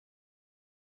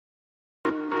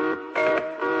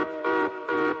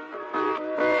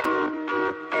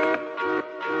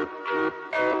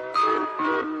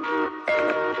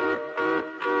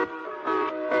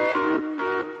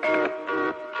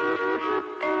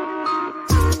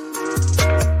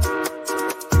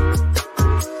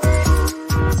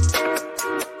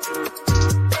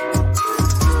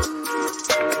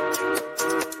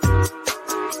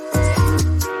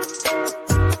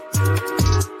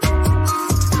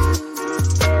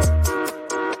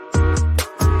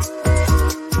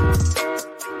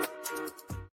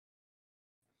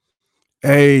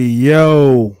Hey,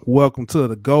 yo, welcome to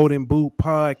the Geauxlden Boot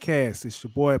Podcast. It's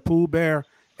your boy Pooh Bear,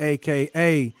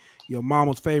 aka your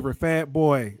mama's favorite fat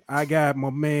boy. I got my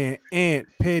man Aunt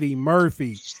Petty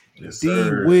Murphy, Yes, D.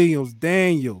 sir. Williams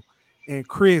Daniel, and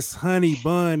Chris Honey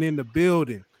Bun in the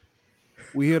building.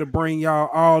 We're here to bring y'all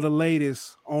all the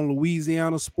latest on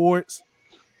Louisiana sports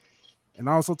and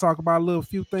also talk about a little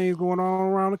few things going on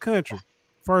around the country.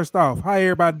 First off, how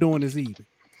everybody doing this evening?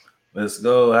 Let's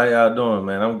go. How y'all doing,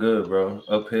 man? I'm good, bro.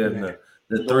 Up here in Man,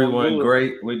 the Doing 3-1 good.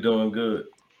 great. We doing good.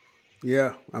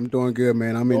 Yeah, I'm doing good,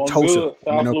 man. I'm in Doing Tulsa. good.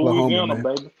 I'm in South Oklahoma, Louisiana, man.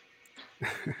 baby.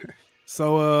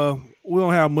 So we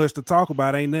don't have much to talk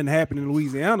about. Ain't nothing happening in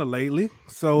Louisiana lately.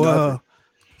 So Nothing.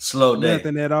 Slow day.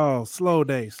 nothing at all. Slow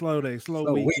day, slow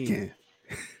Slow weekend. weekend.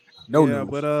 No Yeah,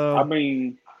 news. but I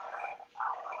mean,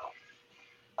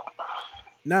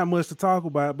 not much to talk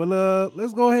about. But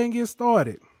let's go ahead and get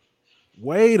started.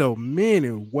 Wait a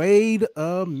minute. Wait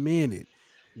a minute.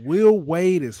 Will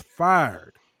Wade is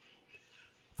fired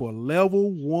for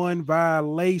level 1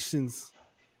 violations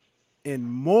and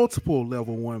multiple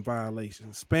level 1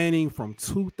 violations spanning from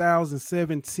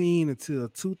 2017 until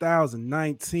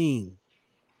 2019.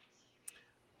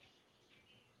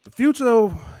 The future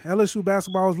of LSU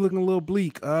basketball is looking a little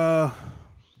bleak.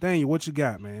 Daniel, what you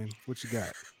got, man? What you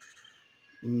got?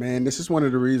 Man, this is one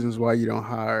of the reasons why you don't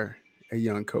hire a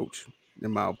young coach,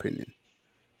 in my opinion.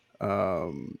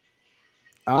 Um,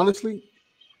 honestly,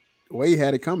 Wade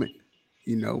had it coming.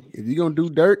 If you're gonna do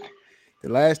dirt, the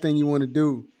last thing you want to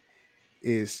do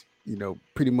is,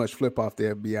 pretty much flip off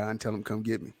the FBI and tell them come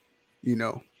get me. You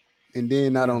know. And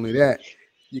then not Yeah, only that,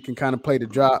 you can kind of play the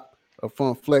drop of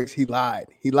fun flex. He lied.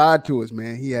 He lied to us,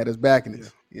 man. He had us backing yeah,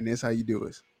 us. And that's how you do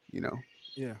it. You know.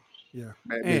 yeah, yeah.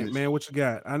 Bad And business. man, what you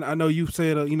got? I know you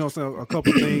said a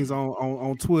couple of things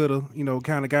on Twitter.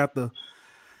 Kind of got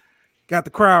the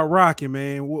crowd rocking,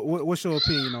 man. What's your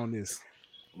opinion on this?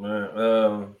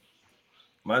 Man,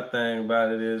 my thing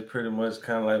about it is pretty much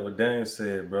kind of like what Dan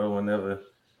said, bro.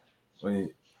 When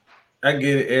I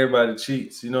get it, everybody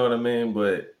cheats, you know what I mean?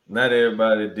 But not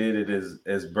everybody did it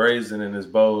as brazen and as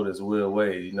bold as Will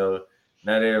Wade. Not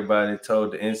everybody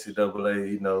told the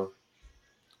NCAA, you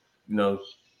know,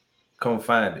 come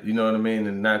find it. You know what I mean?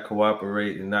 And not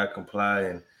cooperate and not comply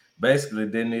and basically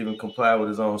didn't even comply with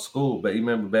his own school. But you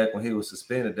remember back when he was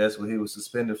suspended, that's what he was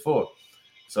suspended for.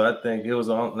 So I think it was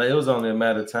only a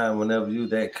matter of time whenever you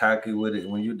that cocky with it,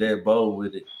 when you that bold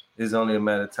with it, it's only a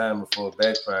matter of time before it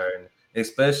backfire. And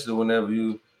especially whenever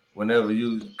you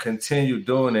continue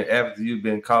doing it after you've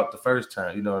been caught the first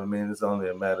time. You know what I mean? It's only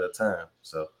a matter of time.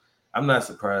 So I'm not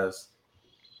surprised.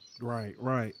 Right,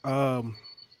 right.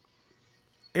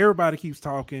 Everybody keeps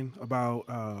talking about,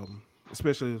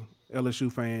 especially LSU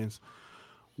fans,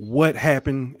 what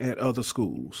happened at other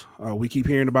schools. We keep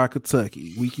hearing about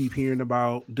Kentucky. We keep hearing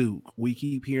about Duke. We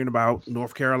keep hearing about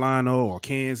North Carolina or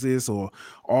Kansas or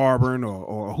Auburn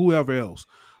or whoever else.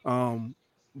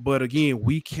 But again,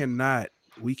 we can't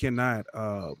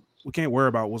worry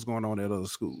about what's going on at other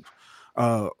schools.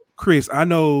 Chris, I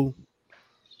know,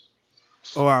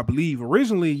 or I believe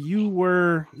originally you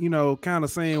were, kind of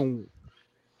saying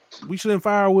we shouldn't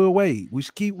fire Will Wade. We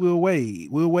should keep Will Wade.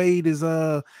 Will Wade is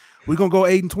we're gonna go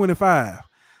 8-25.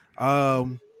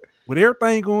 With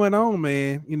everything going on,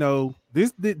 man,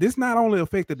 this not only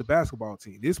affected the basketball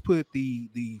team, this put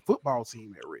the football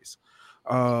team at risk.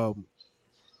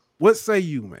 What say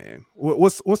you, man?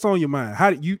 What's on your mind? How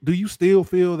do you still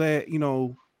feel that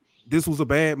this was a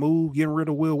bad move, getting rid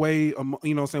of Will Wade?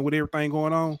 Saying with everything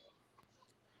going on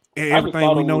and I just everything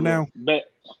thought we it know was now. a bad.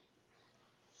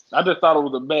 I just thought it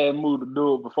was a bad move to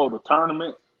do it before the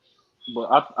tournament, but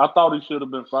I thought he should have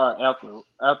been fired after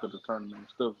the tournament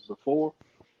instead of before.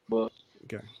 But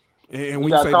Okay, and he when you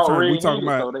got say the caught term, we talking red-handed,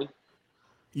 about so they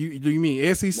do you mean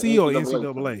the SEC or NCAA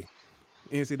tournament.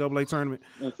 NCAA? NCAA tournament.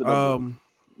 NCAA, Um,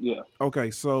 yeah,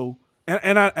 okay, so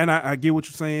and I get what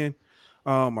you're saying.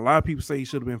 A lot of people say he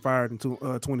should have been fired in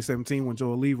 2017 when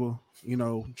Joe Oliva,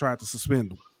 tried to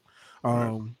suspend him. Right.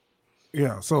 Um,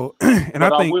 yeah. So, and I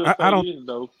but I think will I say don't. this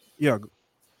though. Yeah.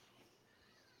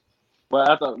 But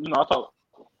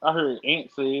I heard Ant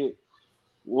said,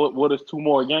 what is 2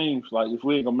 more games? Like if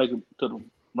we ain't gonna make it to the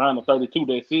round of 32,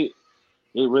 that's it.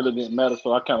 It really didn't matter.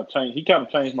 So I kind of changed. He kind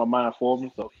of changed my mind for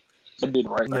me. So I did the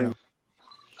right Yeah. thing.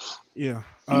 Yeah.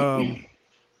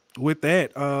 With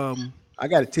that, I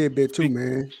got a tidbit too, speak.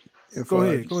 man. If Go uh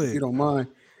ahead. Go if you ahead. don't mind.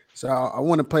 So I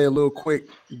want to play a little quick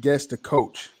guess the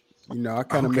coach. I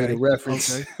kind of made a Okay. reference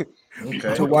Okay.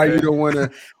 Okay, to why you Okay. okay. don't want to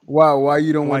why you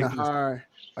I don't want to like this. hire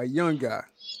a young guy.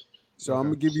 So I'm Okay.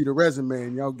 gonna give you the resume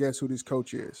and y'all guess who this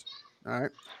coach is. All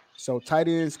right. So tight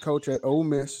ends coach at Ole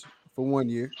Miss for 1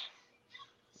 year.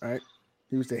 right?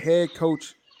 He was the head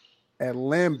coach at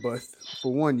Lambeth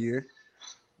for 1 year.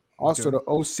 Also Okay. the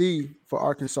OC for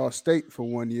Arkansas State for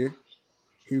 1 year.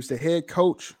 He was the head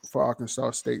coach for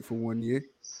Arkansas State for 1 year.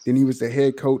 Then he was the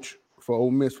head coach for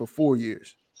Ole Miss for 4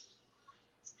 years.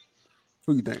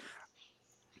 Who you think?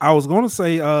 I was gonna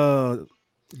say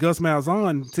Gus Malzahn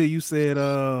until you said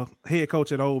head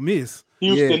coach at Ole Miss.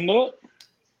 Houston Nut.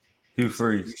 Hugh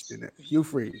Freeze. Hugh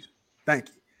Freeze. Thank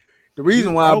you. The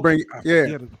reason why I bring I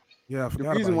the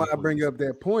forgot reason about why I bring up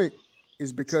that point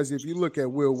is because if you look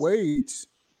at Will Wade's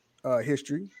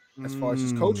history as far as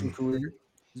his coaching career,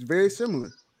 it's very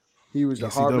similar. He was the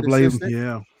Harvard NCAA,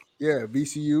 assistant, yeah,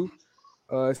 VCU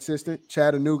assistant,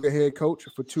 Chattanooga head coach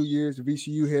for 2 years,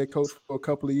 VCU head coach for a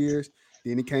couple of years.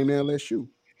 Then he came to LSU.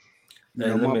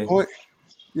 My point.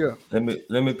 Yeah. Let me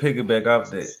piggyback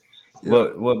off that. Yeah.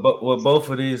 What both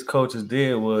of these coaches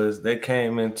did was they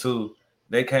came into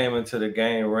the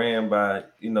game ran by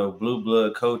blue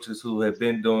blood coaches who had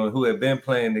been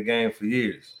playing the game for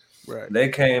years. Right. They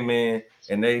came in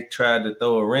and they tried to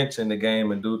throw a wrench in the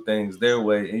game and do things their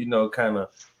way, and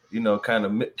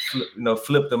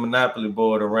flip the monopoly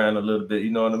board around a little bit.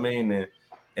 You know what I mean?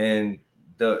 And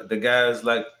the guys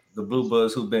like the blue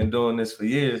bloods who've been doing this for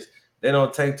years, they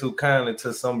don't take too kindly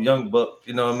to some young buck,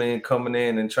 you know what I mean, coming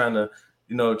in and trying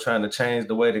to change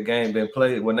the way the game been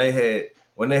played when they had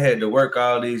to work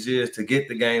all these years to get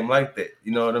the game like that.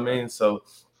 You know what I mean? So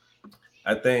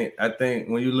I think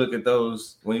when you look at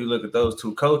those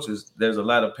two coaches, there's a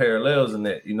lot of parallels in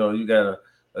that. You got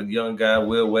a young guy,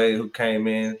 Will Wade, who came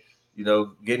in,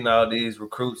 getting all these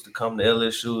recruits to come to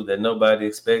LSU that nobody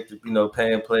expected,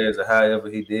 paying players or however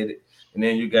he did it. And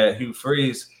then you got Hugh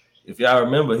Freeze. If y'all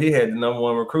remember, he had the number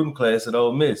one recruiting class at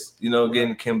Ole Miss,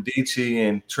 getting Kim Dichie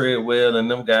and Treadwell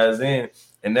and them guys in.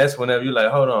 And that's whenever you're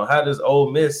like, hold on, how does Ole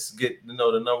Miss get, the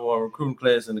number one recruiting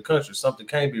class in the country? Something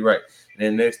can't be right. And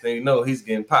then next thing you know, he's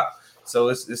getting popped. So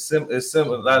it's a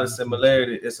lot of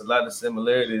similarity. It's a lot of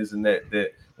similarities in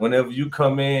that whenever you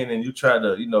come in and you try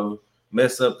to,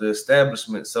 mess up the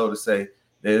establishment, so to say,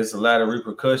 there's a lot of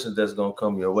repercussions that's going to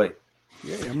come your way.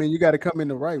 Yeah, I mean, you got to come in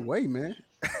the right way, man.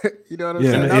 You know what I'm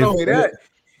saying? Not only that,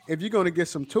 if you're going to get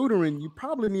some tutoring, you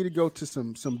probably need to go to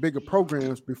some bigger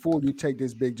programs before you take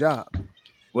this big job.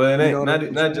 Well, it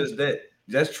ain't not just that.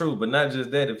 That's true, but not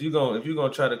just that. If you're gonna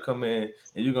try to come in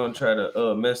and you're gonna try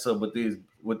to mess up with these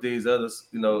other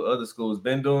other schools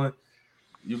been doing,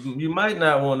 you might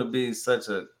not want to be such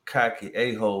a cocky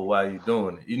a-hole while you're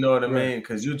doing it. You know what I mean?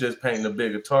 Because you just painting a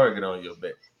bigger target on your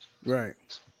back. Right.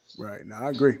 No, I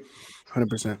agree,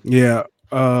 100%. Yeah.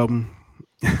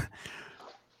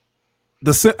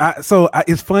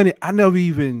 It's funny. I never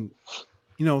even,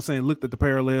 looked at the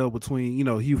parallel between,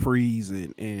 Hugh Freeze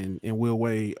and Will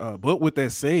Wade. But with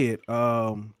that said,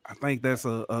 I think that's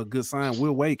a good sign.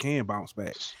 Will Wade can bounce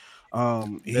back.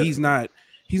 He's not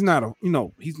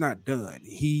done.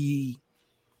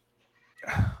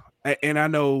 And I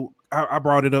know I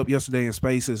brought it up yesterday in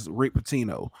Spaces, Rick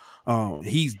Pitino.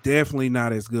 He's definitely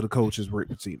not as good a coach as Rick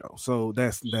Pitino. So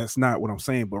that's not what I'm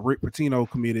saying. But Rick Pitino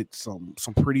committed some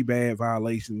pretty bad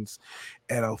violations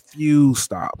at a few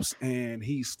stops, and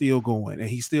he's still going, and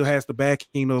he still has the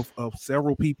backing of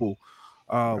several people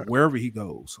wherever he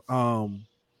goes.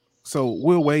 So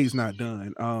Will Wade's not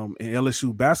done. And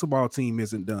LSU basketball team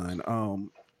isn't done.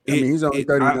 He's only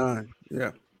 39.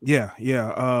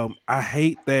 Yeah. I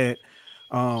hate that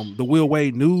the Will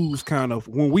Wade news kind of,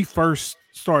 when we first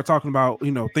started talking about,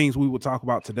 things we would talk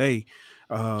about today,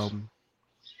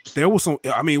 there was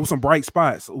some bright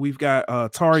spots. We've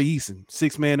got Tari Eason,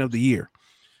 6th man of the year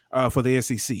for the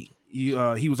SEC.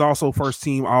 He was also first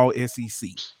team all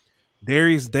SEC.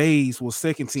 Darius Days was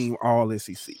second team all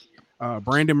SEC.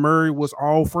 Brandon Murray was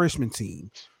all freshman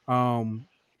team.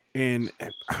 And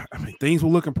things were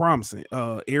looking promising.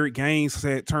 Eric Gaines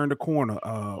had turned the corner.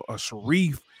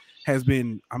 Sharif has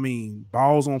been,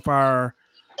 balls on fire,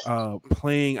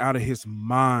 playing out of his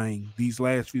mind these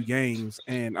last few games.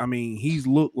 And he's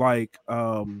looked like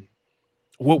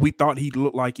what we thought he'd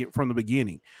look like it from the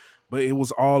beginning, but it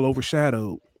was all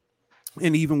overshadowed.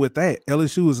 And even with that,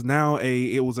 LSU is now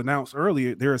it was announced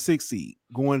earlier, they're a 6th seed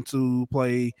going to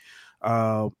play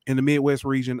in the Midwest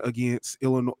region against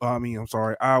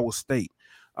Iowa State.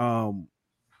 Coach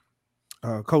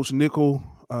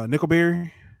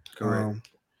Nickelberry. Correct.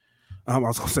 I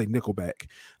was gonna say Nickelback,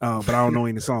 but I don't know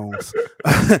any songs.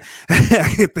 I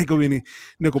can't think of any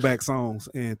Nickelback songs,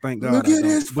 and thank God. Look at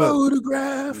his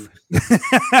photograph.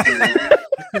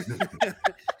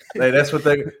 Hey, that's what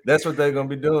they're gonna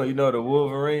be doing. You know the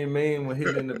Wolverine meme when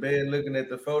he's in the bed looking at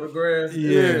the photograph.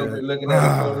 They're gonna Yeah. be looking at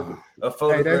a Hey, that's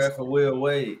photograph of Will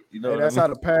Wade. You know hey, what I that's mean? how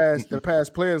the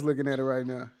past players looking at it right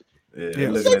now. Yeah, they Yeah.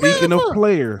 looking at that.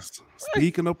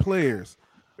 Speaking of players,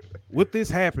 with this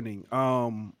happening,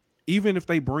 even if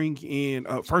they bring in,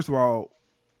 first of all,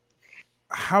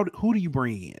 who do you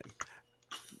bring in?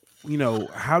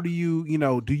 How do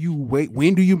do you wait?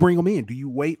 When do you bring them in? Do you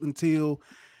wait until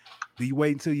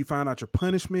you find out your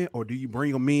punishment, or do you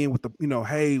bring them in with the,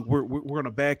 hey, we're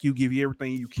gonna back you, give you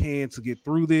everything you can to get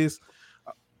through this?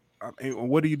 And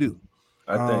what do you do?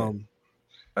 I think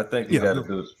I think you Yeah. got to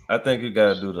do. I think you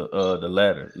got to do the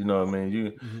latter. You know what I mean?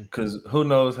 Mhm. Because who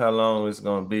knows how long it's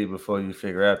gonna be before you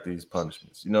figure out these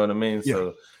punishments. You know what I mean? Yeah.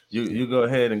 So you go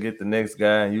ahead and get the next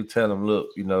guy, and you tell him,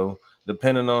 look,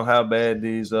 depending on how bad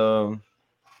these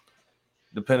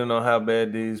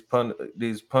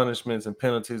punishments and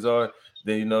penalties are,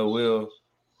 then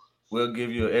we'll give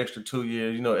you an extra 2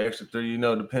 years, extra 3,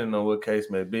 depending on what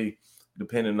case may be,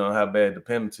 depending on how bad the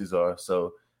penalties are.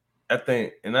 So I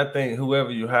think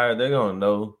whoever you hire, they're gonna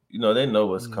know. They know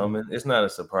what's coming. It's not a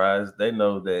surprise. They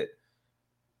know that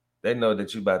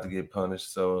you're about to get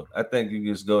punished. So I think you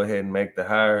just go ahead and make the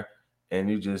hire, and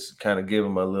you just kind of give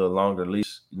them a little longer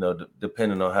leash.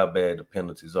 Depending on how bad the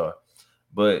penalties are.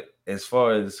 But as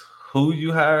far as who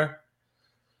you hire,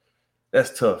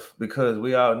 that's tough because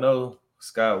we all know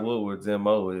Scott Woodward's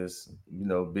MO is,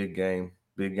 big game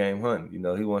hunting.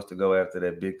 He wants to go after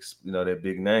that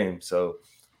big name. So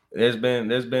there's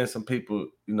been some people,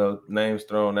 names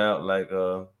thrown out like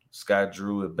Scott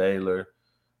Drew at Baylor.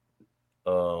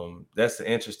 That's an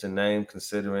interesting name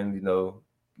considering,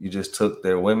 you just took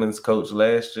their women's coach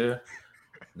last year.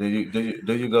 Do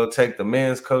you go take the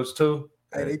men's coach too?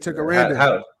 Hey, they took a random.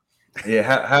 How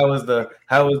was the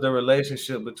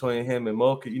relationship between him and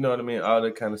Mocha? You know what I mean? All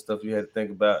that kind of stuff you had to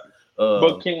think about.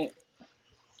 But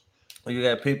You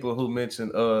got people who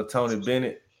mentioned Tony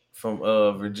Bennett from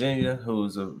Virginia,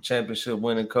 who's a championship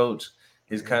winning coach.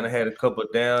 He's kind of had a couple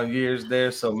of down years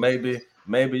there, so maybe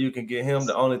you can get him.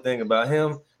 The only thing about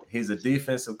him, he's a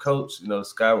defensive coach.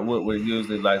 Scott Woodward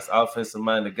usually likes offensive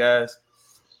minded guys.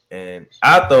 And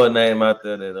I'll throw a name out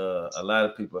there that a lot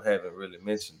of people haven't really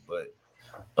mentioned, but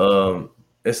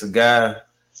it's a guy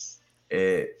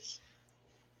at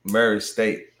Murray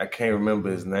State. I can't remember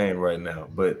his name right now,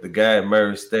 but the guy at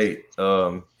Murray State,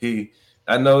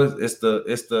 I know it's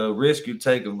the risk you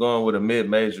take of going with a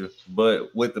mid-major,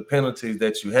 but with the penalties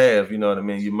that you have, you know what I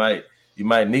mean, you might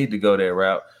need to go that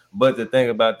route. But the thing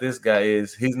about this guy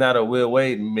is he's not a Will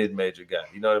Wade mid-major guy.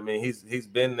 You know what I mean? He's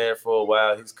been there for a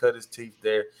while. He's cut his teeth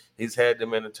there. He's had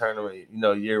them in the tournament,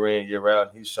 year in, year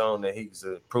out. He's shown that he's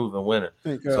a proven winner.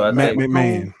 So I Matt think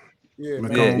McMahon.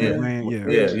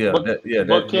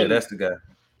 that's the guy.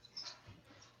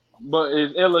 But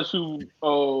is LSU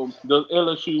does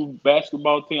LSU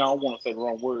basketball team? I don't want to say the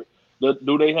wrong word.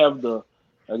 Do they have the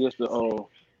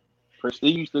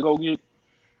prestige to go get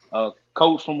a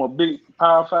coach from a big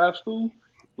Power 5 school?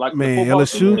 Like Man, the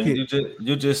LSU team?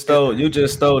 You just stole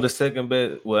the second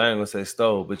best. Well, I ain't gonna say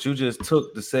stole, but you just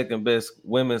took the second best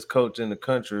women's coach in the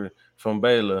country from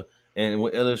Baylor, and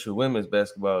LSU women's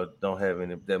basketball don't have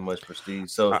that much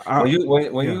prestige. So when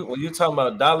you talking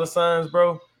about dollar signs,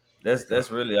 bro,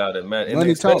 that's really all that matters. And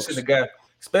especially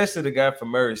the guy from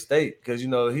Murray State, because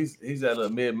he's at a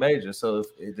mid major. So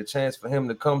if the chance for him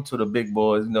to come to the big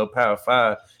boys, Power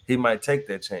 5, he might take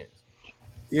that chance.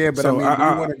 Yeah, but do you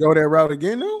want to go that route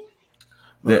again, though?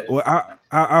 Well,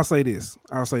 I'll say this.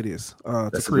 That's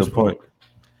to Chris' point.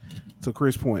 To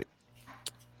Chris' point,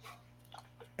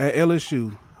 at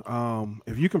LSU,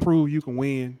 if you can prove you can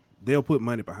win, they'll put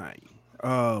money behind you.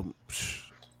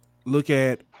 Look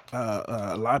at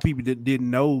a lot of people didn't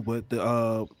know, but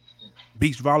the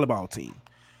beach volleyball team,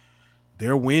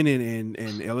 they're winning, and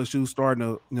LSU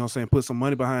starting to put some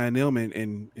money behind them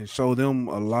and show them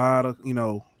a lot of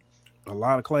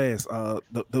class. I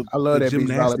love that beach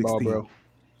volleyball, team. bro.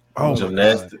 Oh,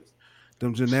 gymnastics.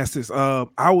 Them gymnastics.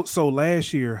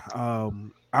 Last year,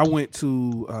 I went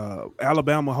to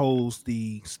Alabama holds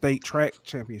the state track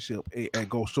championship at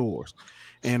Gulf Shores,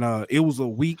 and it was a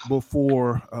week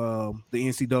before the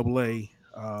NCAA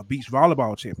beach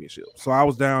volleyball championship. So I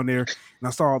was down there and I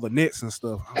saw all the nets and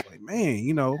stuff. I was like,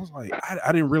 man, I was like,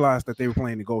 I didn't realize that they were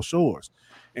playing the Gulf Shores,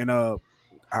 and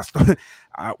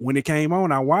when it came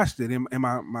on, I watched it, and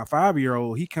my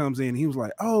 5-year-old, he comes in, and he was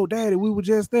like, "Oh, Daddy, we were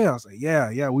just there." I was like,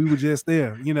 "Yeah, we were just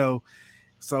there."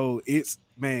 So it's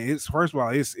first of all,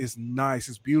 it's nice,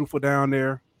 it's beautiful down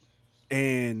there,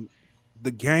 and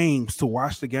to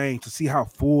watch the game, to see how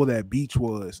full that beach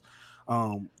was.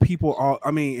 People are,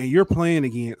 I mean, and you're playing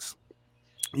against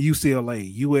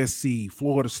UCLA, USC,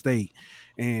 Florida State,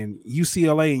 and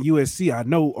UCLA and USC. I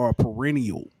know are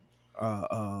perennial, uh,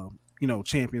 uh,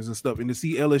 champions and stuff. And to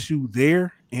see LSU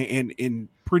there, and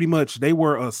pretty much they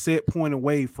were a set point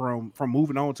away from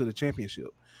moving on to the championship.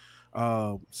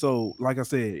 So like I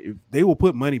said, if they will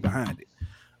put money behind it.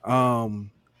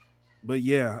 But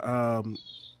yeah,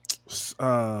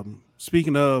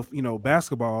 speaking of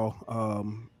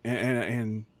basketball,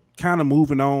 and kind of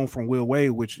moving on from Will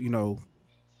Wade, which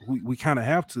we kind of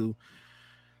have to.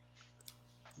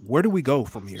 Where do we go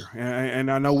from here?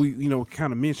 And I know we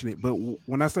kind of mentioned it, but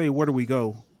when I say where do we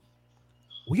go,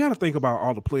 we got to think about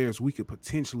all the players we could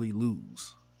potentially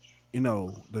lose.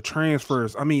 The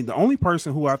transfers. I mean, the only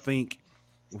person who I think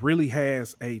really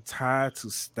has a tie to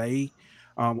stay,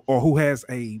 or who has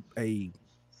a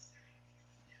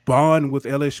bond with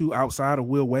LSU outside of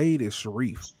Will Wade is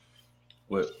Sharif.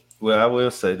 Well, I will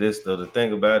say this though. The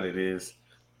thing about it is,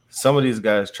 some of these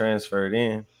guys transferred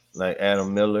in, like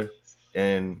Adam Miller,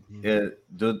 and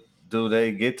do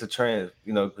they get to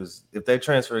because if they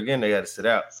transfer again, they got to sit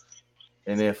out.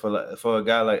 And then for a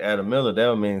guy like Adam Miller, that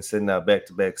would mean sitting out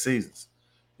back-to-back seasons.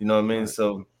 You know what I mean? Right.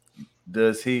 So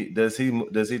does he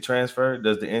transfer?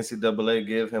 Does the NCAA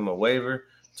give him a waiver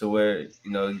to where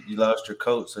you lost your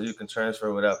coach so you can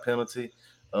transfer without penalty?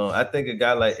 I think a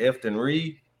guy like Efton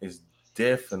Reed is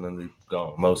definitely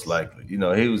gone, most likely.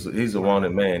 He's a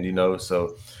wanted man.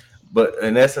 So,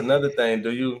 and that's another thing.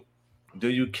 Do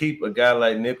you keep a guy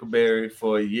like Nickelberry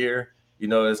for a year?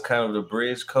 As kind of the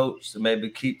bridge coach to maybe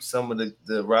keep some of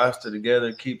the roster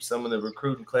together, keep some of the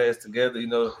recruiting class together,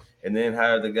 and then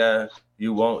hire the guy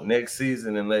you want next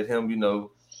season and let him,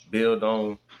 build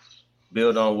on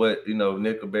what,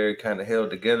 Nickelberry kind of held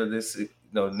together this,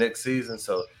 next season.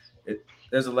 So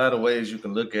there's a lot of ways you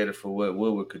can look at it for what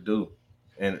Woodward could do.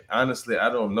 And honestly, I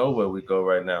don't know where we go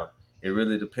right now. It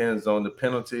really depends on the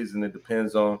penalties, and it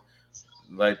depends on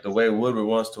like the way Woodward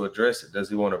wants to address it. Does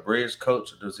he want a bridge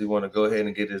coach, or does he want to go ahead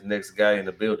and get his next guy in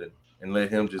the building and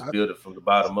let him just build it from the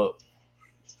bottom up?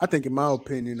 I think, in my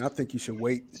opinion, you should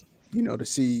wait, to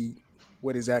see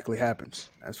what exactly happens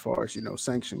as far as,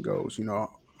 sanction goes.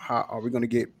 How are we going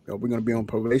to are we going to be on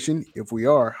probation? If we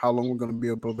are, how long we're going to be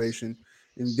on probation?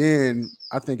 And then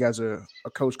I think as a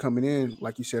coach coming in,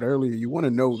 like you said earlier, you want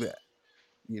to know that,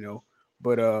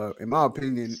 but in my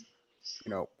opinion,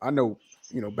 I know,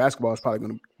 basketball is probably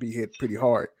going to be hit pretty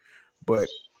hard, but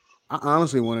I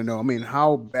honestly want to know, I mean,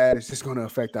 how bad is this going to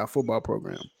affect our football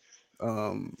program?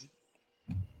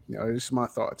 This is my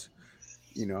thoughts.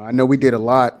 I know we did a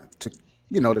lot to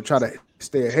try to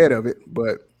stay ahead of it,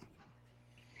 but,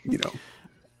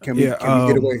 can we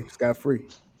get away scot-free?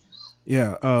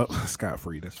 Yeah,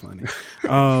 scot-free. That's funny.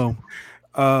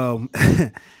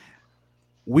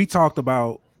 We talked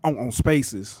about on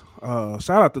Spaces. Shout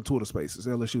out to Twitter Spaces,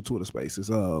 LSU Twitter Spaces.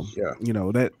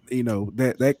 That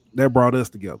brought us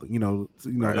together.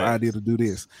 Right. The idea to do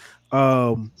this.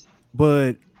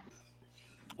 But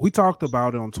we talked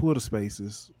about it on Twitter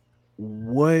Spaces.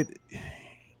 What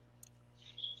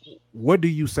do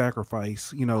you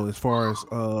sacrifice? As far as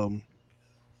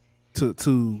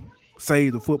to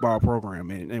save the football program,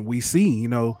 and we see,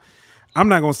 I'm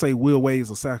not going to say Will Wade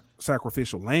is a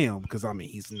sacrificial lamb, because I mean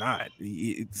he's not.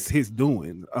 It's his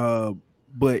doing.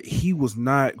 But he was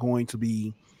not going to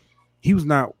be. He was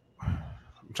not.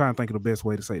 I'm trying to think of the best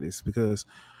way to say this, because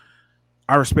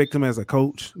I respect him as a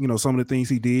coach. Some of the things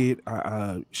he did,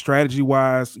 strategy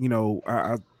wise.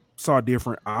 I saw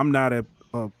different. I'm not a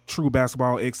true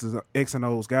basketball X and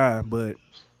O's guy, but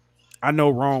I know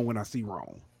wrong when I see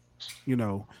wrong.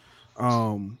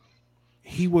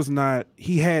 He was not.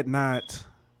 He had not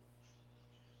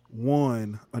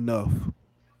won enough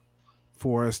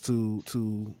for us to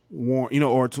warrant,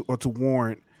 or to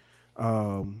warrant.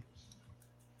 Trying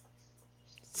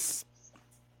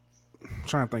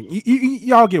to think,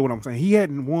 y'all get what I'm saying. He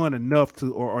hadn't won enough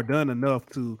to, or done enough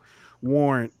to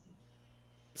warrant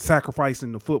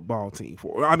sacrificing the football team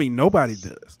for. I mean, nobody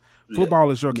does. Football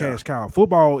is your cash cow.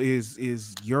 Football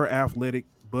is your athletic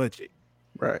budget,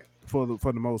 right? For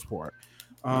the most part.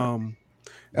 I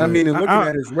mean, and looking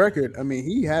at his record, I mean,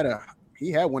 he had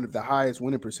one of the highest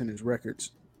winning percentage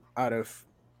records out of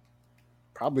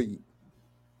probably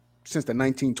since the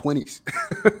 1920s.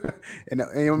 and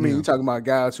I mean, you're talking about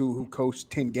guys who coached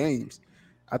 10 games.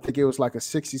 I think it was like a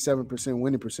 67%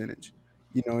 winning percentage,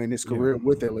 in his career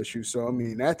with LSU. So, I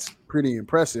mean, that's pretty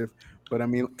impressive. But, I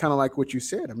mean, kind of like what you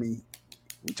said, I mean,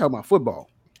 we talking about football.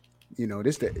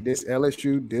 This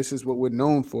LSU, this is what we're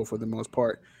known for the most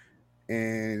part.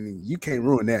 And you can't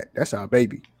ruin that. That's our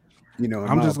baby.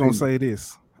 I'm just going to say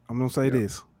this. I'm going to say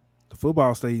this. The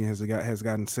football stadium has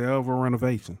gotten several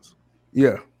renovations.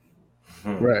 Yeah.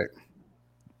 Hmm. Right.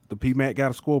 The PMAC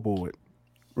got a scoreboard.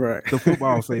 Right. The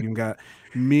football stadium got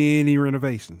many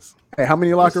renovations. Hey, how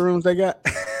many locker rooms they got?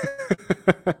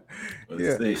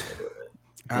 Let's see.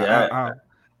 I, Yeah, I, I,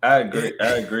 I agree.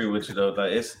 I agree with you though.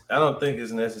 Like I don't think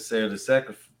it's necessarily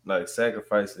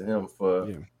sacrificing him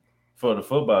yeah. for the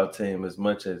football team as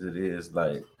much as it is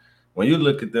like when you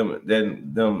look at them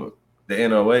the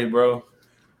NOA, bro.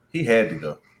 He had to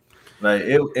go. Like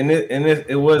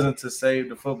it wasn't to save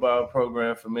the football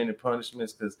program from any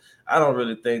punishments because I don't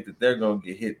really think that they're gonna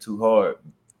get hit too hard,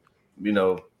 you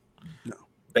know, No.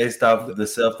 based off of the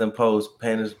self-imposed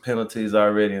penalties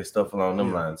already and stuff along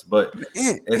them lines. But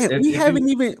And we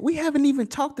haven't even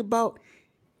talked about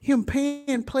him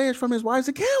paying players from his wife's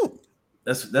account.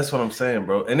 that's what I'm saying,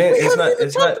 bro. And then We haven't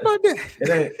even talked about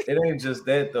that. it ain't just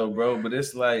that though, bro. But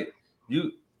it's like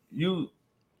you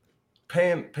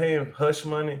paying hush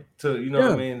money to what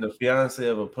I mean, the fiance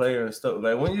of a player and stuff.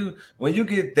 Like when you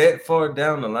get that far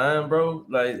down the line, bro,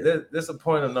 like there's a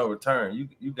point of no return.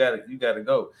 You gotta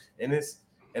go. And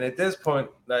at this point,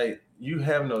 like you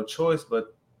have no choice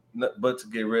but to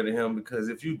get rid of him because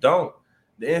if you don't,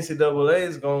 the NCAA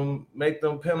is gonna make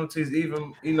them penalties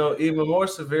even more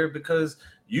severe because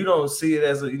you don't see it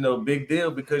as a big deal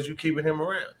because you keeping him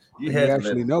around. You had to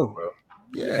let him go, bro.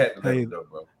 Yeah. You had to let him go,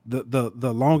 bro.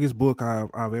 The longest book I've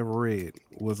ever read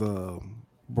was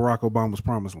Barack Obama's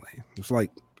Promised Land. It's like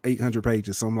 800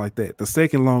 pages, something like that. The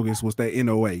second longest was that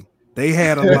NOA. They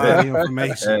had a lot of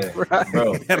information. Hey,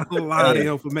 bro. They had a lot of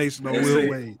information on Will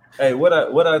Wade. Hey, what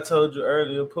I told you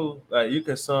earlier, Pooh, like you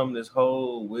can sum this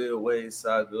whole Will Wade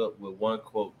saga up with one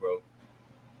quote, bro,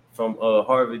 from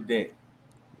Harvey Dent.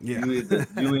 Yeah.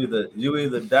 You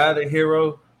either die the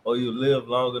hero or you live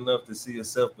long enough to see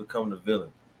yourself become the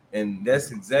villain. And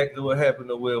that's exactly what happened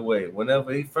to Will Wade.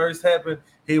 Whenever he first happened,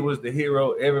 he was the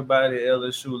hero. Everybody at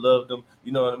LSU loved him.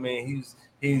 You know what I mean?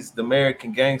 He's the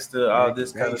American gangster, all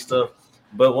this kind of stuff.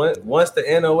 But once the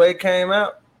NOA came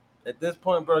out, at this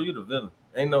point, bro, you the villain.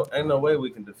 Ain't no way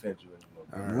we can defend you anymore.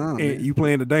 And you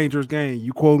playing a dangerous game.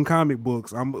 You quoting comic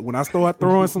books. When I start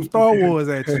throwing some Star Wars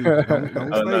at you, don't say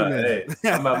that. Hey,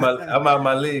 I'm out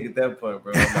my league at that point,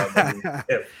 bro. I'm out my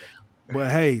league.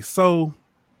 But hey, so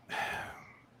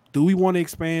do we want to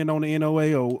expand on the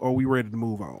NOA or are we ready to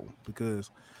move on?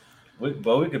 Because we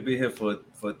could be here for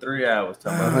 3 hours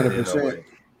talking about 100%.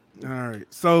 All right.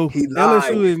 So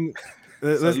LSU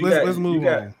is let's move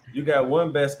on. You got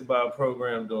one basketball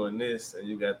program doing this, and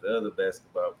you got the other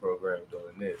basketball program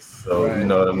doing this. So you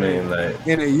know what I mean, like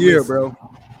in a year, bro.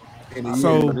 In a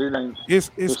year. It's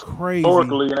crazy.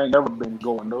 Historically, it ain't never been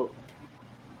going up.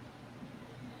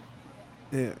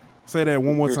 Yeah. Say that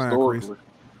one more time, Chris.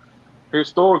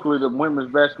 Historically, the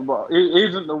women's basketball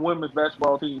isn't the women's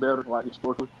basketball team better, like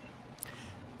historically.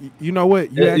 You know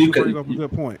what? You bring up a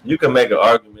good point. You can make an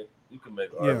argument.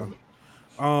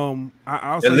 I'll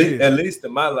say at least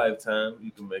in my lifetime, you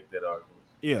can make that argument.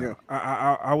 Yeah.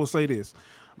 I will say this.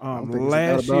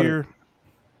 Last year,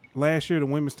 the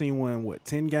women's team won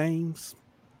 10 games,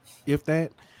 if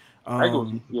that. I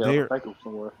think it was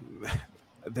somewhere.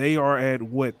 They are at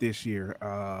what this year?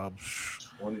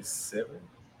 27.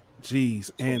 Jeez,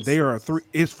 and they are a 3.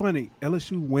 It's funny.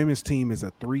 LSU women's team is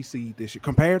a 3 seed this year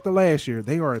compared to last year.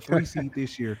 They are a 3 seed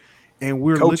this year, and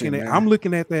we're I'm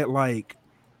looking at that like,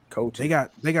 coach. They got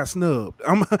snubbed.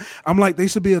 I'm like they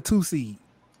should be a 2 seed.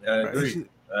 I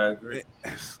agree.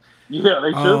 Yeah,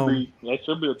 they should be. They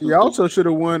should be a 2 seed. He also should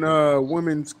have won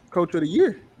women's coach of the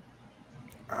year.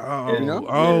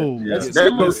 That's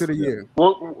coach of the year.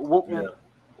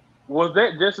 Was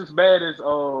that just as bad as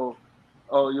your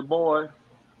boy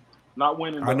not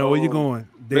winning? I know where you're going.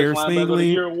 Darius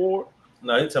Stingley award.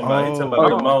 No, he's talking about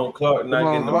Damone Clark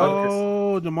not getting the buckets.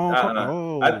 Damone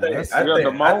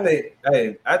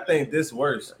Clark. I think this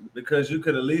worse because you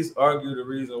could at least argue the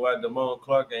reason why Damone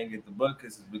Clark ain't get the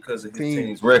buckets is because of his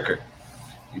team's record.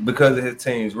 Because of his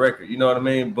team's record, you know what I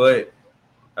mean? But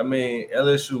I mean,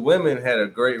 LSU women had a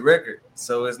great record,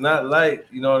 so it's not like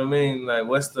you know what I mean. Like,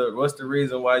 what's the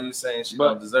reason why you saying she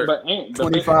don't deserve it?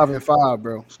 25-5,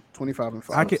 bro.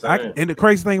 25-5. And the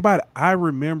crazy thing about it, I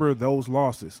remember those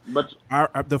losses. But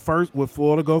the first with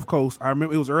Florida Gulf Coast, I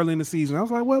remember it was early in the season. I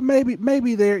was like, well,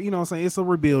 maybe they're you know what I'm saying it's a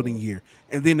rebuilding year,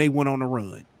 and then they went on a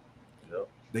run. Yep.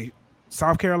 The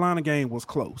South Carolina game was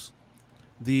close.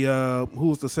 The who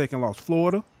was the second loss?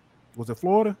 Florida. Was it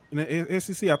Florida in the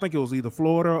SEC? I think it was either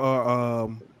Florida or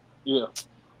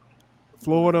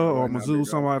Florida or Mizzou,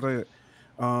 something like that.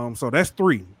 So that's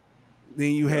 3.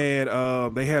 Then you had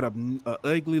they had a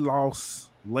ugly loss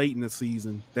late in the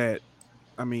season that,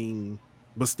 I mean,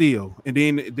 but still, and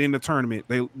then the tournament,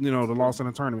 they the loss in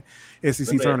the tournament, Let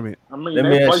SEC me tournament. I mean, let they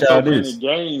me play ask so y'all many this.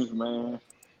 games, man.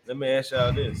 Let me ask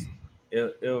y'all this: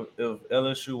 if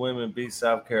LSU women beat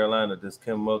South Carolina, does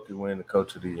Kim Mulkey win the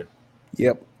Coach of the Year?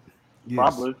 Yep. Yes,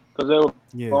 Probably because there was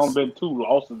only yes. been 2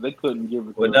 losses. They couldn't give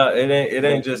it Well, to no, it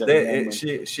ain't just that that.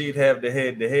 woman. She'd have the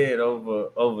head to head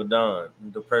over Don,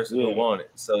 the person who Yeah, won it.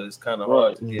 So it's kind of hard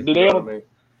right. to give. Mm. Did You they know ever? what I mean?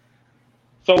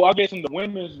 So I guess in the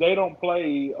women's, they don't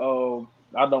play.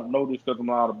 I don't know this because I'm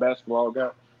not a basketball guy,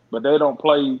 but they don't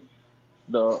play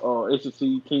the SEC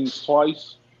teams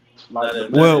twice, like Not the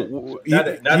in, not Well, in, not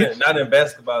in, not in, not in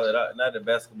basketball at all. Not in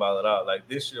basketball at all. Like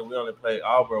this year, we only played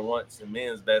Auburn once in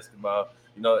men's basketball.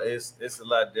 It's a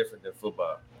lot different than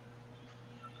football.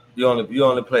 You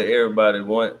only play everybody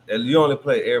once. And you only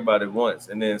play everybody once,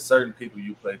 and then certain people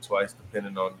you play twice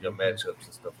depending on your matchups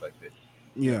and stuff like that.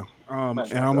 yeah. man.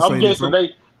 And I'm gonna I'm say this: guessing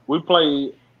we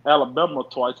play Alabama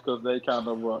twice because they kind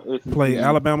of play SEC.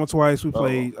 Alabama twice. We Uh,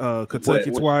 played West, Kentucky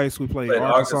West. twice. We played Played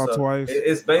Arkansas Arkansas. twice.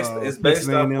 It's based. It's Texas based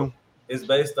off. A&M. It's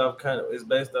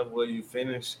based off where you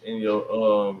finish in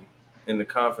the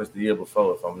conference the year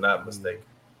before, if I'm not mistaken.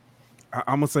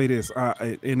 I'm gonna say this,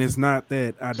 and it's not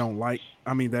that I don't like.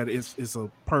 I mean that it's a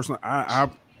personal. I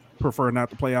prefer not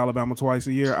to play Alabama twice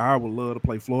a year. I would love to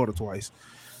play Florida twice.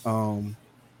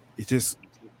 It's just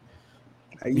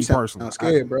Hey, you me sound personally.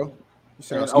 scared, bro. You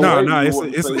sound And scared. No, O'Reilly it's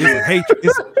wouldn't say it's a that. hatred.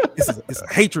 It's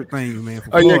a hatred thing, man. For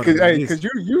Oh yeah, Florida, man. because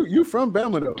you from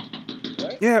Bama though,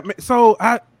 right? Yeah. So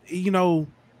I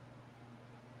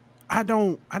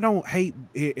don't hate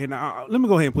it, and let me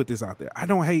go ahead and put this out there. I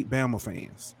don't hate Bama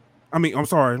fans. I mean, I'm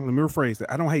sorry. Let me rephrase that.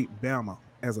 I don't hate Bama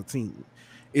as a team.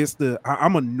 It's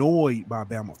I'm annoyed by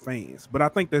Bama fans, but I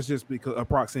think that's just because a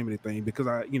proximity thing. Because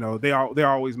they're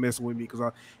always messing with me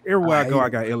because everywhere I I go hate I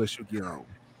him. got LSU gear on.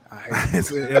 I hate him.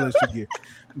 It's LSU gear,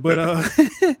 but I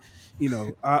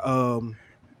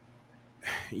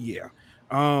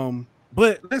yeah.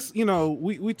 But let's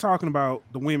we talking about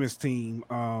the women's team.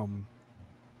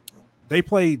 They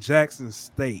played Jackson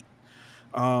State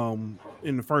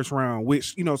in the first round,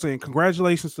 which saying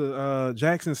congratulations to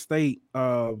Jackson State.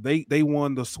 They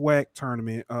won the SWAC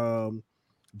tournament.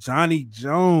 Johnny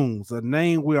Jones, a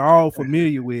name we're all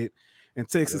familiar with, and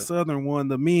Texas Yeah. Southern won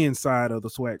the men's side of the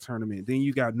SWAC tournament. Then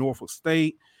you got Norfolk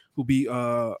State, who beat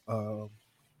Copen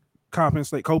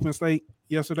State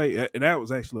yesterday. And that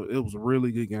was actually it was a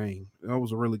really good game. That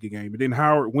was a really good game. But then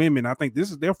Howard women, I think this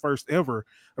is their first ever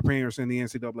appearance in the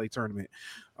NCAA tournament.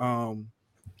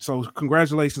 So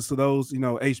congratulations to those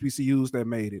HBCUs that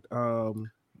made it.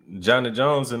 Johnny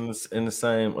Jones in the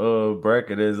same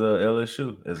bracket as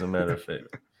LSU, as a matter of fact.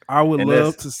 I would And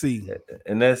love to see.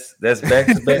 that's back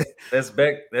to back. That's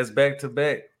back to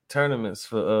back tournaments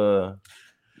for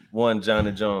one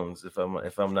Johnny Jones, if I'm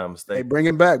not Hey, mistaken. bring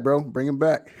him back, bro. Bring him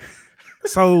back.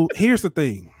 So here's the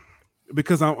thing,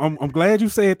 because I'm glad you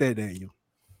said that, Daniel.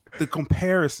 The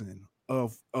comparison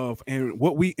of and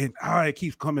what we and how it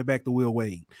keeps coming back to Will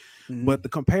Wade, but the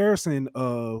comparison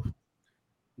of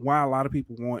why a lot of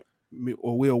people want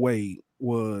or Will Wade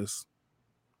was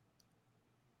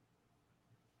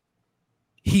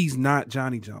he's not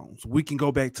Johnny Jones. We can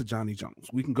go back to Johnny Jones.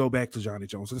 We can go back to Johnny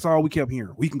Jones. That's all we kept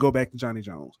hearing. We can go back to Johnny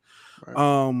Jones.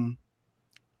 Right.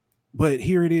 But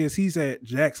here it is. He's at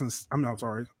Jackson's. I'm not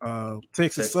sorry.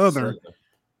 Texas Southern. Southern.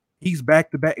 He's back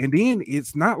to back, and then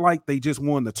it's not like they just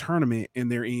won the tournament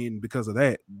and they're in because of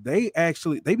that. They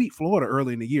beat Florida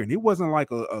early in the year, and it wasn't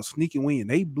like a sneaky win.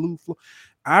 They blew.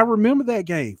 I remember that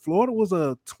game. Florida was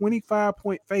a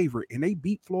 25-point favorite, and they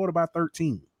beat Florida by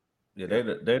 13. Yeah,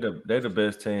 they're the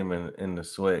best team in the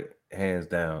SWAC, hands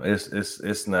down.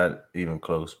 It's not even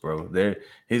close, bro.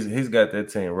 He's got that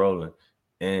team rolling,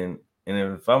 and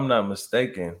if I'm not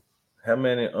mistaken, how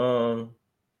many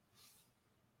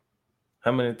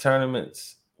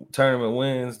tournament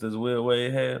wins does Will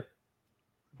Wade have?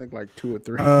 I think like 2 or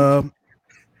 3.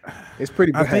 It's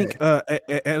pretty bad. I think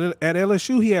at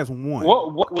LSU he has one.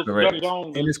 What was Correct. Johnny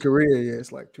Jones? In his career, yeah,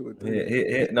 it's like 2 or 3.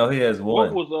 He has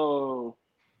one. What was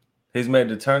He's made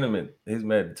the tournament. He's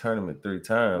made the tournament 3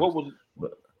 times.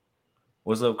 What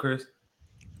What's up, Chris?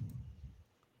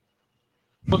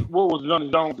 was Johnny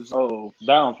Jones'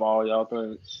 downfall? Y'all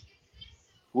think?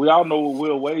 We all know what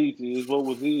Will Wade is. What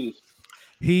was his?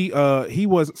 He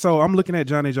was, so I'm looking at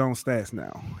Johnny Jones stats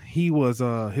now. He was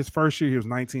his first year he was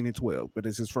 19-12, but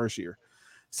it's his first year.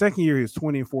 Second year he was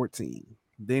 20-14.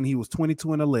 Then he was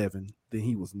 22-11. Then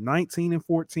he was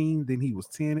 19-14. Then he was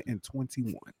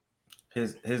 10-21.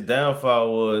 His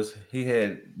downfall was he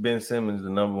had Ben Simmons, the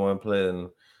number 1 player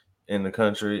in the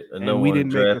country, a number 1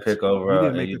 draft pick overall,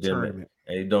 and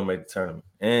and you don't make the tournament.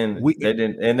 And We- they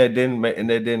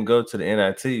didn't go to the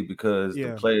NIT because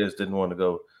the players didn't want to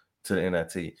go to the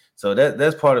NIT. So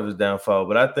that's part of his downfall.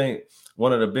 But I think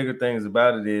one of the bigger things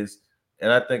about it is,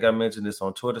 and I think I mentioned this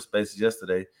on Twitter Spaces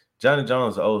yesterday, Johnny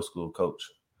Jones is an old school coach.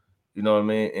 You know what I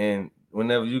mean? And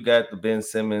whenever you got the Ben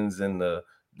Simmons and the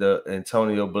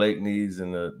Antonio Blakeney's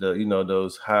and the you know,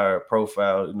 those higher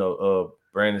profile, you know,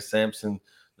 Brandon Sampson,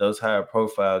 those higher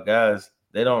profile guys,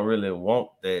 they don't really want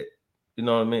that. You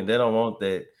know what I mean? They don't want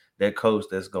that coach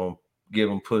that's gonna give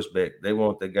them pushback. They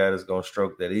want the guy that's gonna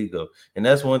stroke that ego. And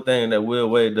that's one thing that Will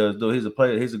Wade does do. He's a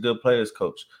player, he's a good players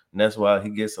coach. And that's why he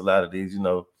gets a lot of these, you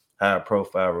know, high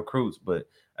profile recruits. But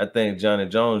I think Johnny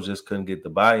Jones just couldn't get the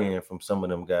buy-in from some of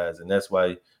them guys, and that's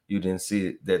why you didn't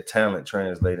see that talent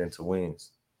translate into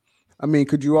wins. I mean,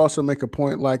 could you also make a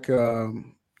point like,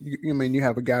 you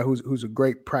have a guy who's a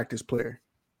great practice player,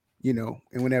 you know,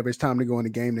 and whenever it's time to go in the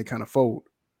game, they kind of fold.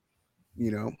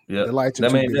 You know, the lights are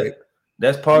too big.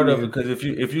 That's part of it, because if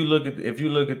you look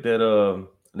at that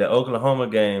Oklahoma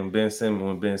game,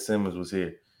 when Ben Simmons was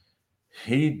here,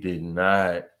 he did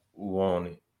not want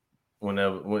it. When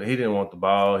he didn't want the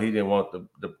ball, he didn't want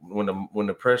when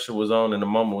the pressure was on and the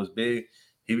moment was big,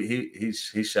 he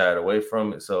shied away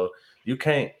from it. So you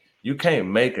can't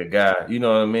make a guy, you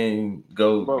know what I mean,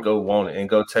 go want it and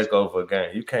go take over a game.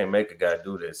 You can't make a guy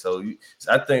do that. So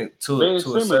I think to a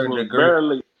certain degree,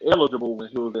 barely eligible when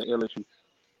he was at LSU.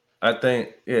 I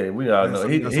think, we all know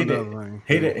he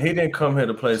didn't come here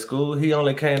to play school. He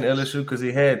only came to LSU because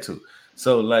he had to.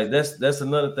 So like that's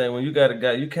another thing. When you got a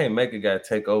guy, you can't make a guy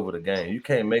take over the game. You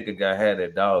can't make a guy have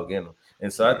that dog in him.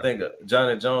 And so I think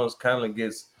Johnny Jones kind of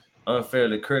gets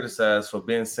unfairly criticized for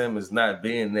Ben Simmons not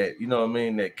being that, you know what I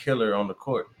mean, that killer on the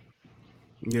court.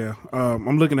 Yeah,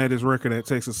 I'm looking at his record at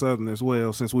Texas Southern as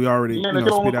well, since we already spit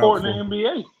out in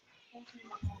the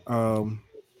NBA.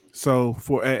 So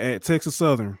for at Texas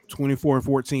Southern,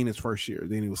 24-14 his first year.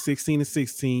 Then he was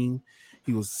 16-16.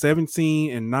 He was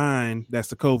 17-9. That's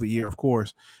the COVID year, of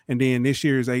course. And then this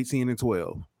year is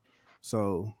 18-12.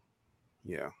 So,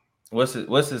 yeah. What's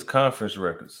his conference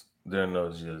records during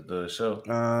those years? Does it show?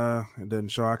 It doesn't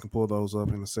show. I can pull those up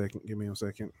in a second. Give me a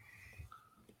second.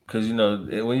 Because you know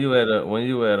when you at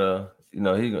a you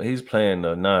know he's playing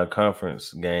the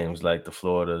non-conference games like the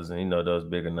Floridas and you know those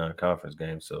bigger non-conference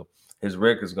games. So his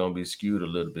record's gonna be skewed a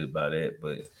little bit by that,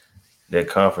 but that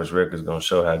conference record's gonna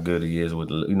show how good he is with,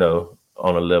 you know,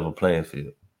 on a level playing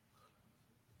field.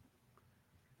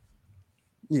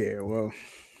 Yeah, well,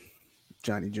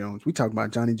 Johnny Jones. We talk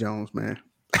about Johnny Jones, man.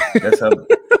 That's how.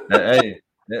 That's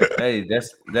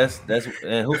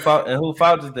and who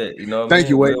faulted that? You know. Thank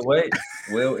you, Wade.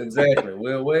 Exactly.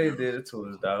 Will Wade did it to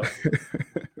us, dog.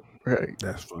 Right.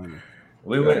 That's funny.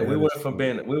 We went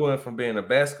from being a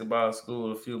basketball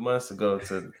school a few months ago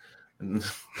to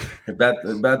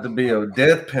about to be a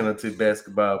death penalty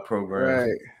basketball program.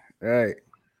 Right.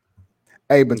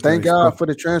 Hey, but thank God for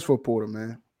the transfer portal,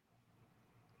 man.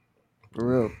 For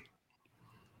real.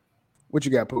 What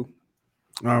you got, Pooh?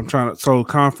 I'm trying to. So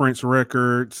conference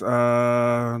records.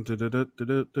 Don't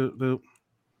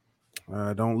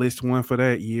list one for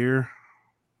that year.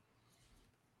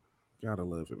 Gotta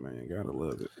love it, man. Gotta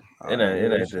love it. It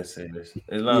ain't that serious.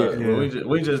 As long as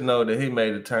we just know that he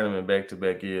made the tournament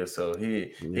back-to-back years, so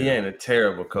he ain't a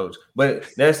terrible coach. But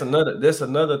that's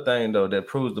another thing though that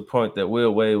proves the point that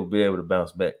Will Wade will be able to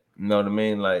bounce back. You know what I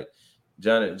mean? Like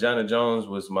Johnny Jones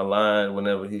was maligned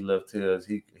whenever he left his.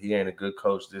 He ain't a good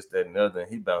coach, this, that, and the other, and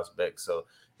he bounced back. So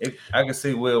I can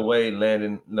see Will Wade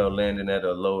landing at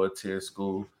a lower tier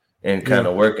school and kind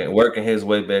of working his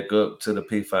way back up to the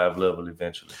P5 level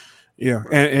eventually. Yeah,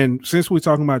 and since we're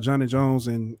talking about Johnny Jones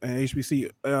and HBC,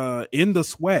 in the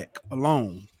SWAC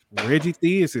alone, Reggie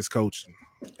Theus is coaching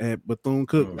at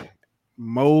Bethune-Cookman.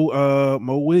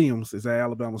 Mo Williams is at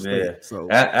Alabama State. Yeah. So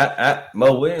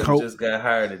Mo Williams just got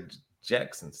hired at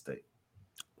Jackson State.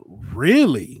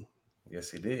 Really?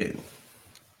 Yes, he did.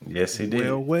 Yes, he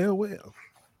did. Well.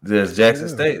 There's Jackson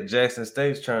State. Jackson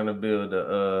State's trying to build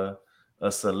a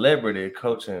celebrity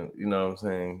coaching, you know what I'm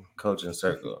saying, coaching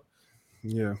circle.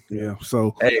 Yeah.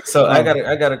 So I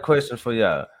got a question for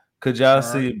y'all. Could y'all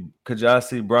see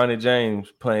Bronny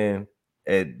James playing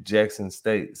at Jackson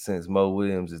State since Mo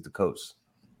Williams is the coach?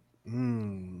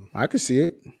 I could see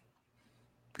it.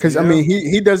 Because I mean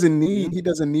he doesn't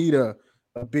need a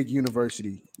big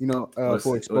university, you know,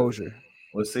 for exposure.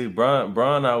 Well, see,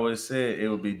 Bron always said it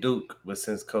would be Duke, but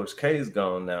since Coach K's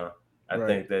gone now, I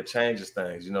think that changes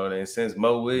things. You know, and since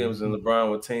Mo Williams and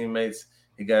LeBron were teammates,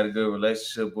 He got a good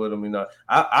relationship with him. You know,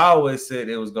 I always said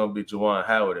it was gonna be Juwan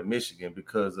Howard in Michigan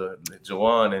because of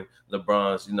Juwan and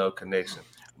LeBron's, you know, connection.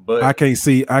 But I can't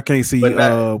see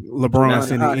LeBron Juwan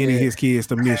sending any of hothead. his kids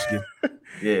to Michigan.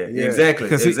 Yeah, Yeah. exactly.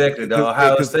 Because The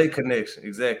Ohio State connection.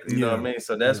 Exactly. You know Yeah. what I mean?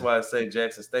 So that's why I say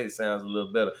Jackson State sounds a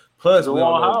little better. Plus, we don't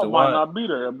Jawan know if Howard might Juwan. not be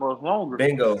there much longer.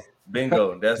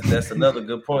 Bingo. That's another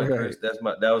good point, Right. Chris. That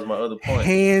was my other point.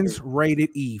 hands rated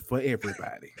E for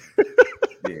everybody.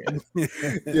 Yeah.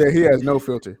 Yeah, he has no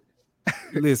filter.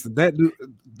 Listen, that dude,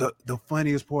 the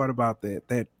funniest part about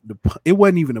it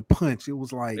wasn't even a punch. It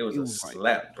was like It was a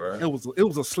slap, bro. It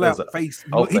was a slap a face.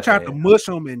 open He tried to hand. mush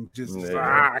him and just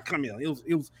Yeah. come here.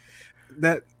 It was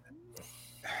that.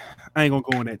 I ain't gonna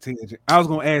go on that tangent. I was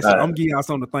gonna ask you. All right. I'm giving y'all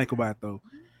something to think about though.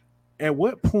 At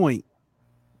what point,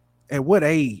 at what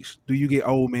age do you get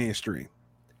old man strength?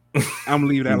 I'm gonna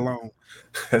leave that alone.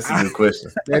 That's a good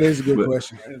question. That is a good But-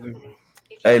 question.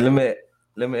 Hey, let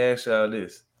me ask y'all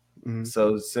this. Mhm.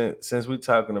 So since we're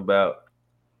talking about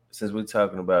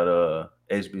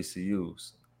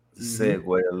HBCUs,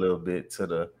 segue a little bit to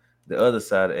the other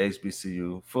side of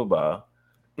HBCU football,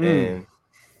 and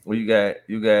you got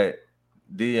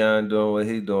Deion doing what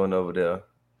he doing over there.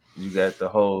 You got the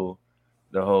whole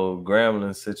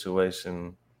Grambling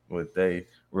situation with a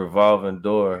revolving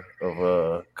door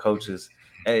of coaches.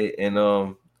 Hey,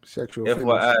 and Sexual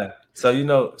FYI, so you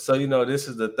know, this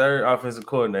is the third offensive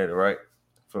coordinator, right?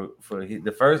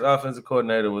 The first offensive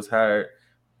coordinator was hired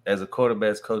as a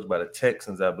quarterbacks coach by the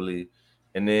Texans, I believe,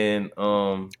 and then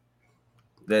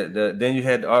then you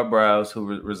had the Art Browse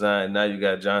who resigned. Now you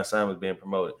got John Simons being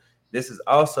promoted. This is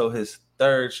also his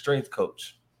third strength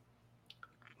coach,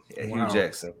 Hugh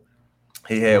Jackson.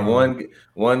 He had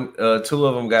two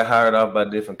of them got hired off by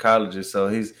different colleges. So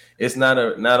it's not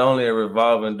only a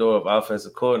revolving door of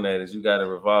offensive coordinators. You got a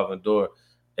revolving door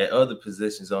at other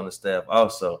positions on the staff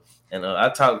also. And I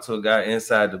talked to a guy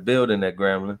inside the building at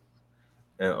Grambling,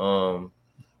 and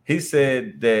he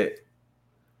said that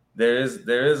there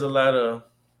is a lot of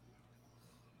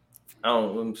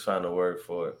I'm trying to word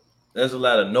for it. There's a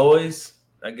lot of noise,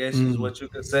 I guess is what you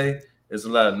could say. There's a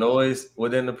lot of noise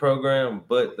within the program,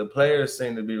 but the players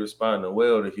seem to be responding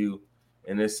well to Hugh,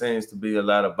 and there seems to be a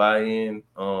lot of buy-in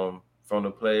from the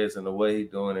players, and the way he's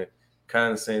doing it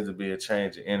kind of seems to be a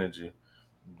change of energy.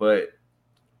 But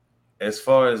as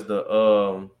far as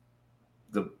the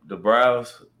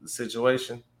Browns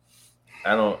situation,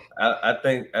 I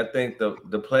think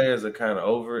the players are kind of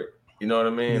over it. You know what I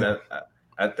mean? Yeah.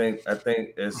 I think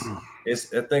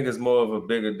it's more of a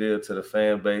bigger deal to the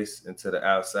fan base and to the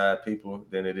outside people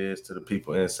than it is to the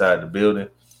people inside the building.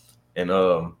 And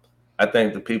I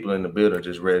think the people in the building are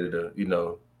just ready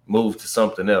to, move to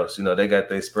something else. They got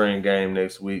their spring game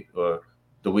next week or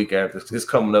the week after. It's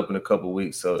coming up in a couple of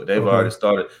weeks, so they've already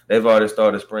started. They've already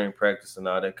started spring practice and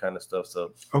all that kind of stuff.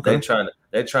 So they're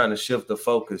trying to shift the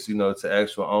focus, to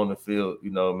actual on the field,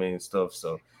 stuff.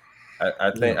 So.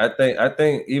 I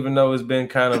think even though it's been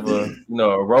kind of a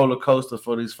a roller coaster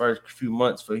for these first few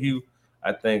months for Hugh,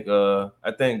 I think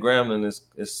Grambling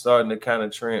is starting to kind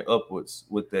of trend upwards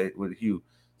with Hugh.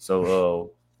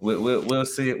 So we'll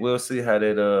see how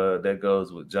that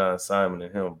goes with John Simon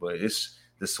and him. But it's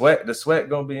the sweat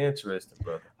gonna be interesting,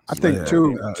 brother. I think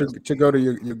too to go to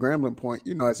your Grambling point,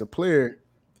 as a player,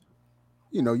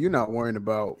 you're not worrying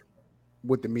about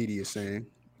what the media is saying.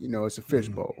 It's a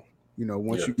fishbowl.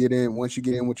 Once you get in with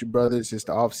your brothers, it's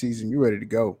the off season. You're ready to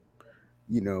go.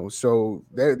 So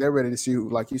they're ready to see who,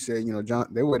 like you said, John.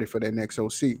 They're ready for their next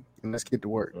OC, and let's get to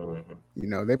work.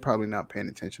 Mm-hmm. They're probably not paying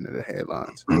attention to the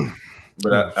headlines.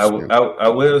 But I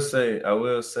will say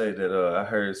that I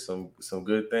heard some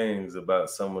good things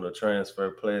about some of the transfer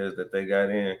players that they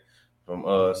got in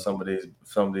from some of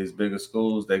these bigger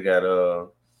schools. They got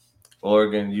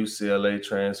Oregon, UCLA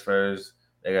transfers.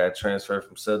 They got a transfer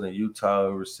from Southern Utah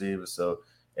receiver. So,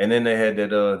 and then they had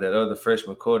that other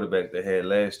freshman quarterback they had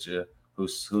last year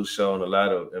who's shown a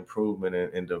lot of improvement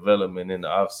and development in the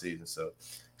offseason. So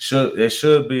it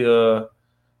should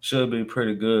be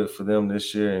pretty good for them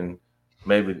this year, and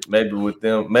maybe with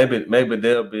them, maybe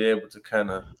they'll be able to kind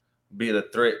of be the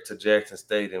threat to Jackson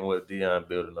State and what Deion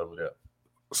building over there.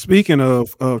 Speaking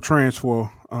of transfer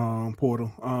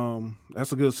portal,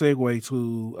 that's a good segue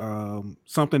to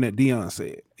something that Deion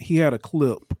said. He had a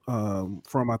clip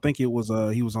from, I think it was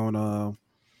he was on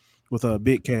with a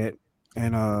Big Cat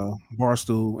and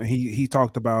Barstool, and he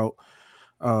talked about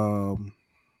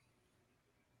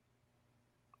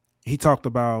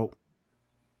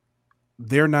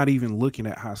they're not even looking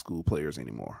at high school players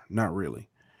anymore. Not really.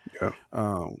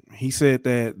 Yeah. He said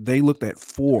that they looked at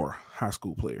 4 high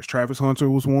school players. Travis Hunter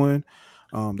was one.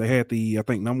 They had the, I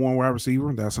think, number one wide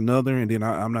receiver. That's another, and then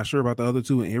I'm not sure about the other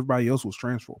two, and everybody else was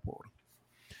transfer portal.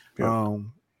 Yep.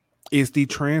 Is the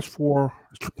transfer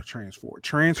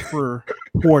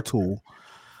portal?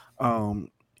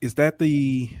 Is that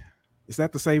the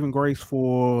saving grace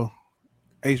for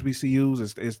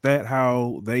HBCUs? Is that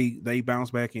how they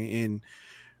bounce back and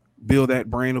build that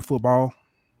brand of football?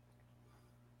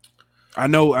 I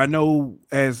know,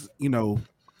 as you know,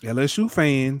 LSU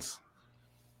fans,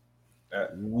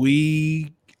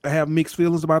 we have mixed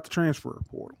feelings about the transfer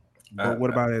portal. But what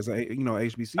about as a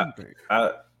HBCU thing?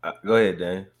 Go ahead,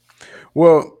 Dan.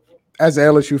 Well, as an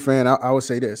LSU fan, I would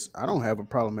say this: I don't have a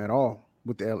problem at all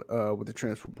with the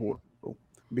transfer portal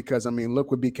because I mean,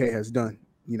 look what BK has done.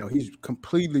 He's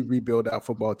completely rebuilt our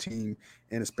football team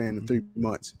in a span of 3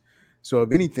 months. So,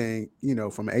 if anything,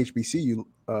 from an HBCU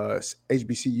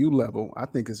level, I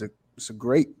think it's a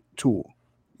great tool.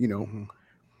 If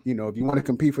you want to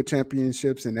compete for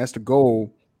championships and that's the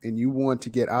goal, and you want to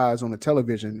get eyes on the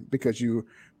television because you're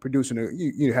producing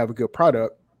you have a good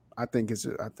product, I think it's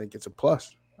a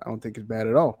plus. I don't think it's bad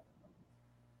at all.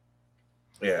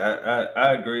 Yeah,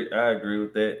 I agree. I agree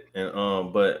with that.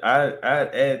 And but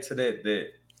I'd add to that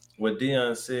what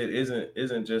Dion said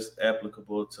isn't just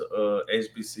applicable to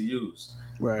HBCUs.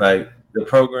 Right. Like the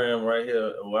program right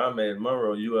here where I'm at,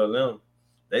 Monroe, ULM,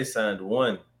 they signed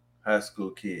one high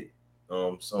school kid.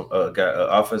 Some got an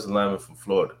offensive lineman from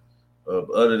Florida.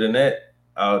 Other than that,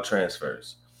 all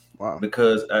transfers. Wow.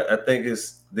 Because I think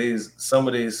it's some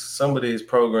of these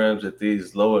programs at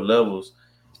these lower levels,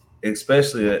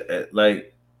 especially at like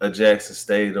a Jackson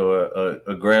State or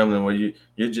a Grambling, where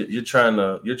you're trying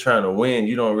to win.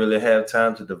 You don't really have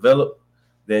time to develop.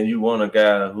 Then you want a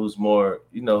guy who's more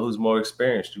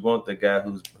experienced. You want the guy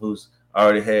who's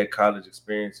already had college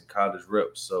experience and college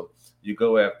reps. So you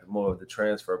go after more of the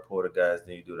transfer portal guys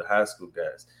than you do the high school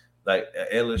guys. Like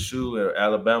at LSU or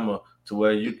Alabama, to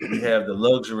where you have the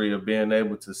luxury of being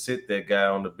able to sit that guy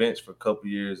on the bench for a couple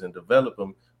years and develop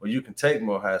him, or you can take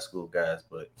more high school guys.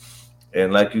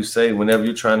 And like you say, whenever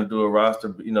you're trying to do a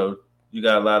roster, you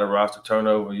got a lot of roster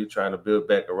turnover. You're trying to build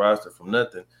back a roster from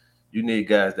nothing. You need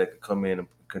guys that can come in and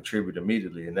contribute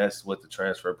immediately, and that's what the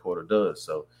transfer portal does.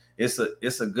 So it's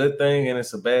a good thing and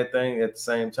it's a bad thing at the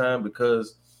same time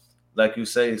because, like you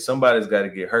say, somebody's got to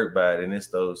get hurt by it, and it's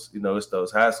those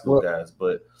high school guys.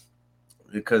 But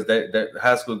because that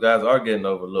high school guys are getting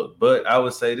overlooked. But I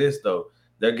would say this though.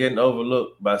 They're getting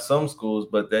overlooked by some schools,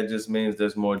 but that just means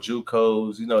there's more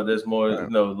JUCOs. There's more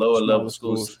lower level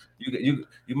schools. You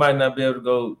might not be able to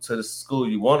go to the school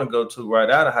you want to go to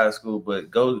right out of high school, but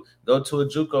go to a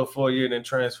JUCO for a year and then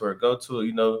transfer. Go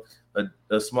to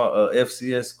a small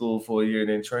FCS school for a year and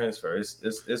then transfer.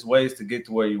 It's ways to get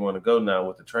to where you want to go now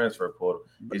with the transfer portal.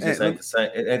 It just ain't the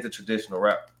same. It ain't the traditional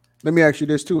route. Let me ask you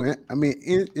this too. I mean,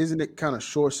 isn't it kind of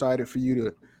short sighted for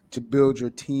you to build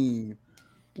your team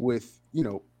with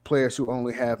players who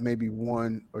only have maybe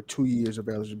 1 or 2 years of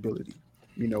eligibility?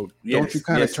 Don't you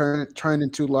kind of turn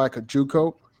into like a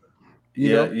JUCO?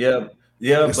 Yeah.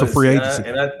 It's a free agency,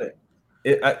 and I think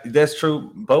that's true.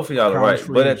 Both of y'all are right,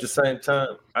 but at the same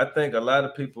time, I think a lot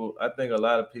of people,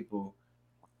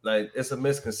 like it's a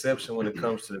misconception when it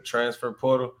comes to the transfer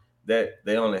portal that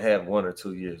they only have 1 or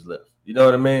 2 years left. You know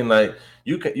what I mean? Like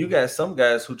you got some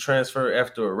guys who transfer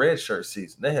after a red shirt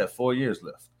season. They have 4 years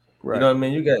left. Right. You know what I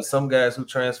mean? You got some guys who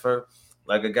transfer,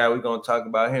 like a guy we're gonna talk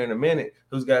about here in a minute,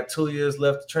 who's got 2 years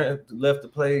left to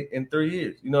play in 3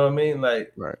 years. You know what I mean?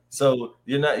 Like, right. So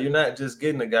you're not just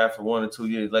getting a guy for 1 or 2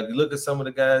 years. Like you look at some of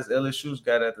the guys LSU's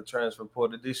got at the transfer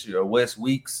portal this year, or Wes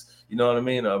Weeks. You know what I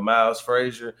mean? Or Miles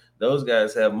Frazier. Those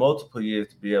guys have multiple years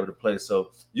to be able to play.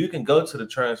 So you can go to the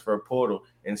transfer portal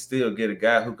and still get a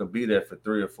guy who can be there for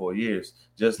 3 or 4 years,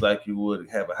 just like you would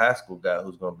have a high school guy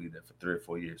who's going to be there for 3 or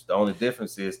 4 years. The only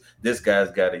difference is this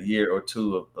guy's got a year or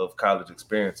two of college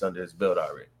experience under his belt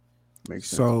already. Makes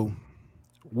sense. So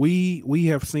we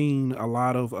have seen a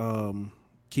lot of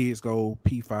kids go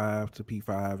P5 to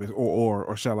P5,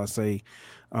 or shall I say,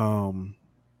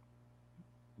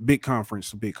 big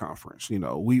conference to big conference.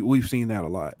 We've seen that a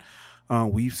lot.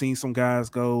 We've seen some guys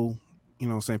go,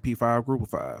 saying P5 group of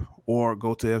 5 or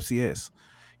go to FCS.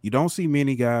 You don't see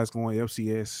many guys going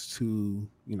FCS to,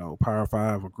 Power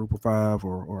 5 or group of 5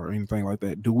 or anything like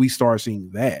that. Do we start seeing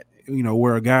that,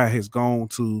 where a guy has gone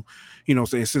to,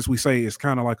 since we say it's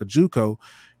kind of like a JUCO,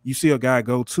 you see a guy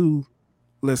go to,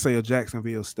 let's say, a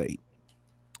Jacksonville State,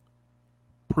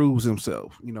 proves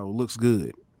himself, looks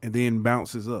good, and then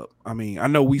bounces up. I mean, I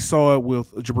know we saw it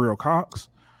with Jabril Cox,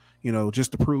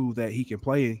 just to prove that he can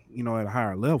play, at a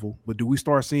higher level. But do we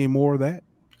start seeing more of that?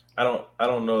 I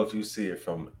don't know if you see it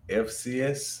from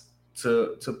FCS,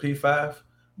 to P5.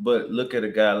 But look at a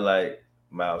guy like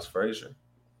Miles Frazier.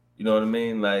 You know what I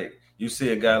mean? Like you see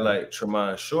a guy like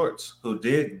Tremont Shorts who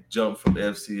did jump from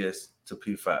FCS to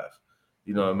P5.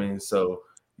 You know what I mean? So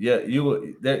yeah, you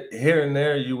will that here and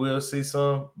there you will see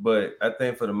some, but I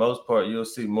think for the most part you'll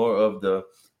see more of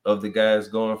the guys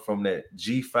going from that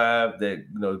G5,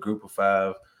 that group of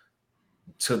five,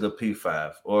 to the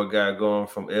P5, or a guy going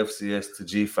from FCS to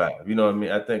G5. You know what I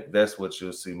mean? I think that's what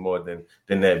you'll see more than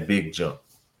that big jump.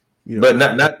 Yeah. But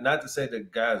not to say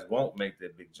that guys won't make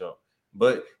that big jump.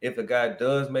 But if a guy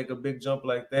does make a big jump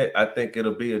like that, I think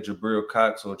it'll be a Jabril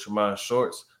Cox or Tremont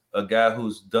Shorts, a guy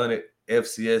who's done it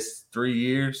FCS 3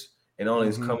 years and only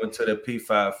is coming to the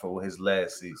P5 for his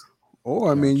last season.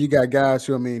 Or I mean, you got guys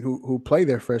who play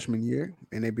their freshman year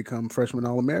and they become freshman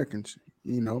All-Americans.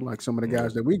 Like some of the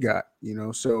guys that we got.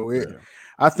 So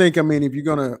I think if you're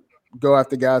gonna go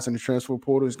after guys in the transfer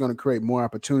portal, it's gonna create more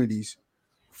opportunities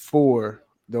for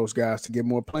those guys to get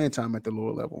more playing time at the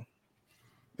lower level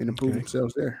and improve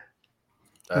themselves there.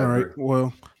 All right.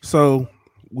 Well, so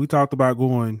we talked about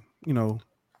going,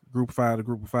 Group 5 to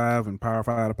Group 5 and Power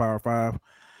 5 to Power 5.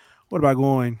 What about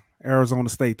going Arizona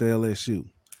State to LSU?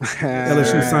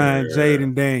 LSU signed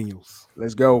Jaden Daniels.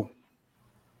 Let's go.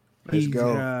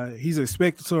 He's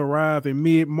expected to arrive in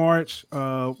mid-March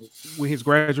when his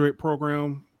graduate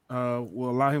program will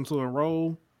allow him to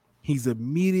enroll. He's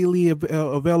immediately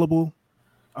available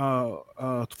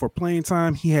for playing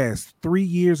time. He has 3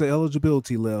 years of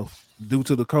eligibility left due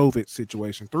to the COVID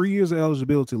situation. 3 years of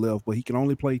eligibility left, but he can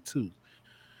only play 2.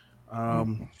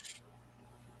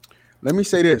 Let me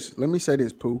say this,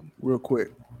 Pooh, real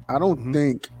quick. I don't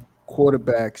think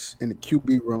quarterbacks in the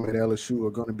QB room at LSU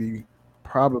are going to be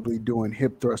probably doing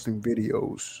hip thrusting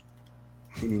videos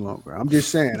any longer. I'm just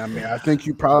saying. I think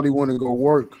you probably want to go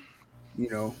work.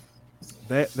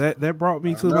 That brought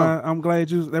me to my. I'm glad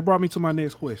that brought me to my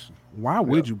next question. Why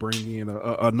would you bring in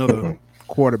another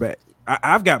quarterback?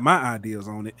 I've got my ideas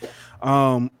on it.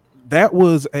 That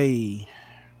was and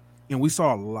we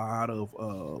saw a lot of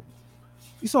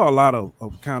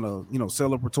kind of,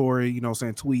 celebratory,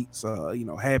 saying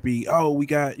tweets, happy. Oh, we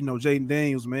got, Jaden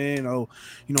Daniels, man. Oh,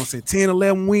 saying 10,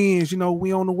 11 wins,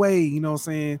 we on the way,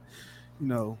 saying,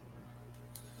 then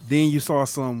you saw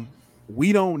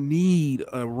we don't need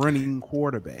a running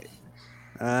quarterback.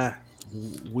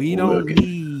 We don't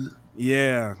need,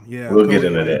 yeah. We'll get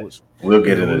into that. We'll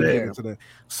get into that.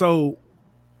 So,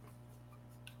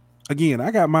 again,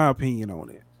 I got my opinion on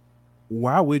it.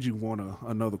 Why would you want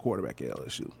another quarterback at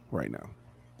LSU right now?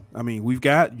 You've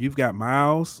got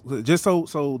Miles. Just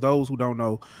so those who don't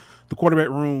know, the quarterback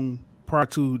room prior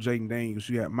to Jaden Daniels,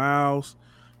 you got Miles,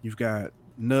 you've got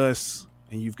Nuss,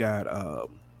 and you've got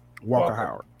Walker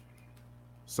Howard.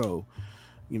 So,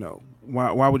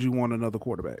 why would you want another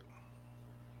quarterback?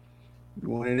 You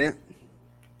wanted it?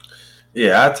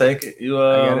 Yeah, I'll take it. I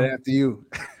got it after you.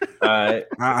 All right.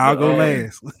 I'll go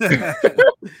last.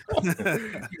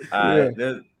 All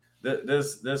right.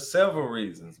 There's several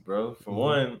reasons, bro. For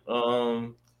one,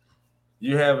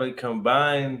 you have a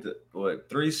combined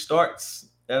 3 starts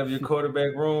out of your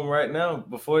quarterback room right now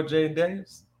before Jaden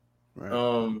Daniels.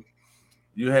 Right.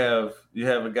 You have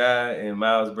a guy in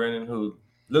Miles Brennan who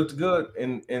looked good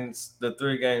in the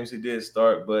 3 games he did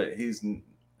start, but he's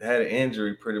had an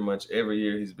injury pretty much every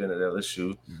year he's been at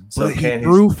LSU. So but he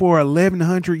threw for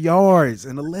 1,100 yards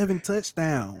and 11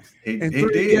 touchdowns. He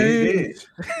did.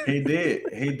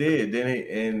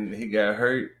 Then he got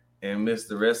hurt and missed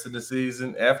the rest of the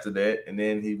season after that, and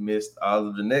then he missed all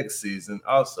of the next season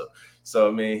also.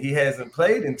 So he hasn't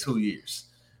played in 2 years.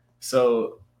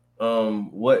 So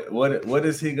what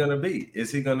is he gonna be? Is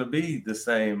he gonna be the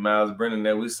same Miles Brennan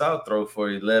that we saw throw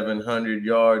for 1,100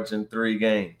 yards in 3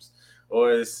 games?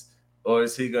 Or is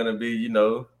he gonna be,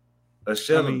 a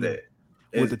shell of that?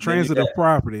 With the transitive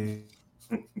property.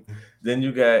 Then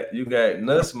you got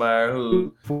Nussmeier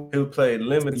who played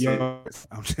limited.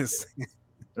 I'm just saying.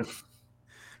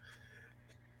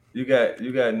 You got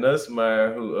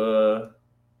Nussmeier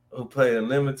who played in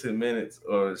limited minutes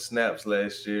or snaps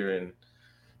last year and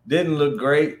didn't look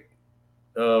great.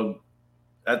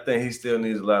 I think he still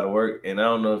needs a lot of work, and I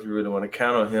don't know if you really want to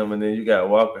count on him. And then you got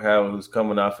Walker Howard, who's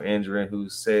coming off an injury, who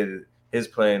said his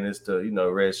plan is to,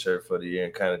 redshirt for the year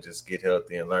and kind of just get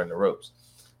healthy and learn the ropes.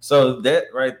 So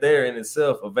that right there in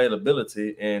itself,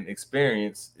 availability and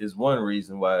experience is one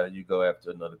reason why you go after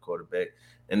another quarterback.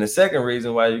 And the second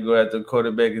reason why you go after a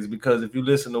quarterback is because if you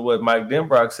listen to what Mike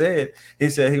Denbrock said, he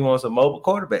said he wants a mobile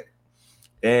quarterback.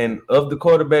 And of the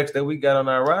quarterbacks that we got on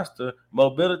our roster,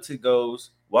 mobility goes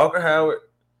Walker Howard.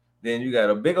 Then you got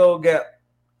a big old gap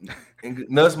in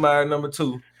Nussmeier number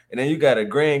 2, and then you got a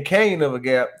Grand Canyon of a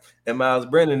gap, and Miles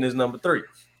Brennan is number 3.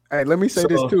 Hey, let me say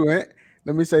this too, eh?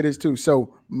 Let me say this too.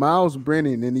 So Miles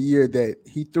Brennan, in the year that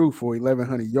he threw for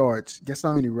 1,100 yards, guess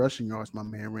how many rushing yards my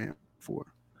man ran for?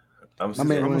 I'm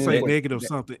gonna say negative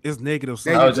something. It's negative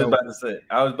something. I was just about to say.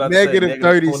 Negative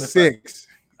 36.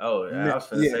 Oh, yeah, I was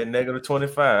going to say negative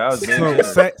 25. I was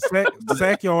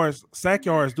so sack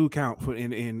yards do count for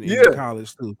in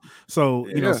college too. So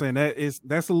you know what I'm saying,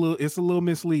 that's a little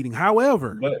misleading.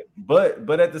 However,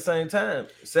 but at the same time,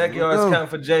 sack yards count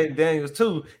for Jaden Daniels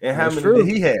too. And how many did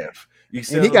he have? You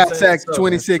see, and he got sacked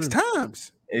 26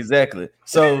 times. Exactly.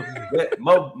 So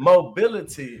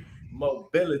mobility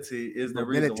is the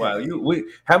reason why.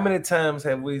 How many times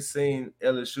have we seen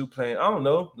LSU playing? I don't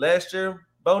know. Last year,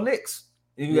 Bo Nix.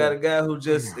 You got a guy who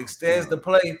just extends the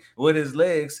play with his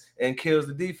legs and kills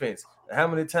the defense. How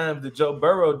many times did Joe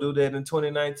Burrow do that in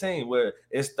 2019, where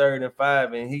it's 3rd and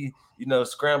 5 and he,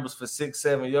 scrambles for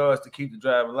 6-7 yards to keep the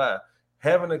drive alive?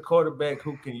 Having a quarterback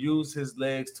who can use his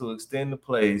legs to extend the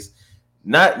plays,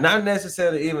 not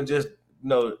necessarily even just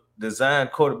design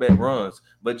quarterback runs,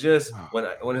 but just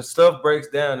when his stuff breaks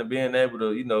down and being able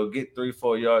to get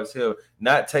 3-4 yards here,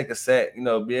 not take a sack,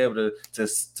 be able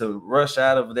to rush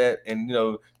out of that and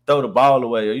throw the ball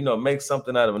away or make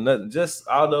something out of nothing. Just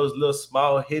all those little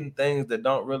small hidden things that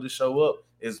don't really show up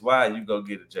is why you go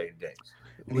get a Jaden Daniels.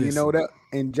 And you know that,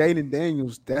 and Jaden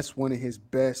Daniels, that's one of his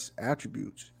best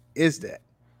attributes. Is that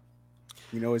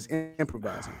is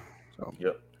improvising. So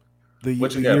yep. The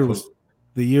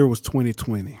year was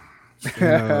 2020.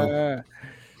 And,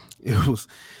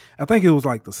 I think it was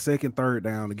like the 2nd, 3rd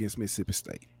down against Mississippi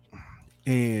State.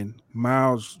 And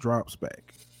Miles drops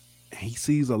back. He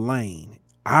sees a lane.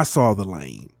 I saw the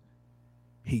lane.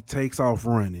 He takes off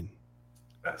running.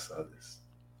 I saw this.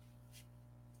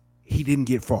 He didn't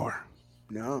get far.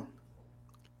 No.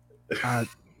 The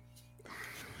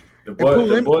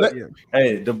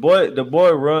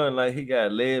boy run like he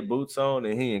got lead boots on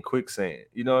and he in quicksand.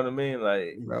 You know what I mean?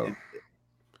 Like, bro.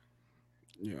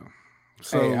 Yeah.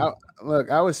 So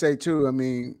I would say too. I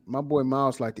mean, my boy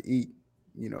Miles like to eat,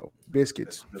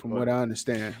 biscuits. From what I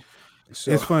understand,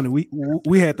 so, it's funny.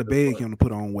 We had to beg him to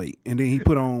put on weight, and then he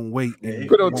put on weight. And he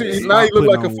put on. Now he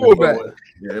look like a fullback.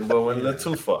 Yeah, but went a little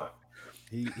too far.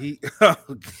 He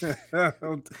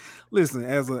listen,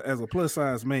 as a plus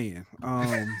size man,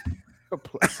 I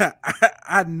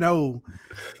know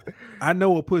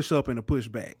a push up and a push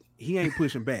back. He ain't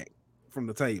pushing back from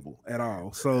the table at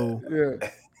all. So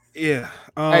yeah.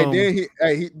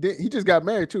 He just got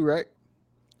married too, right?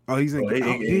 Oh, he's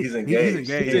engaged. He's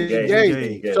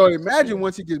engaged. So imagine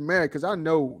once he gets married, because I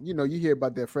know you hear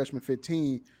about that freshman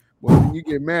 15. Well, when you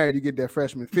get married, you get that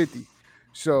freshman 50.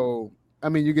 So I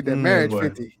mean, you get that marriage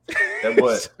 50. That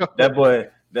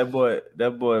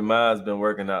boy Miles been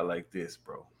working out like this,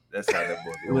 bro. That's how that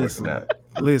boy been working out.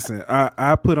 Listen,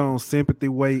 I put on sympathy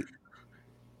weight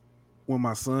when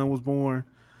my son was born.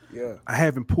 Yeah, I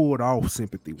haven't pulled off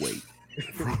sympathy weight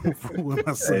from when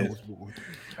my son was born.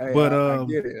 Hey, but I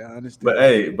get it. I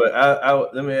understand. But I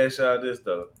let me ask y'all this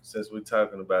though, since we're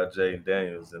talking about Jaden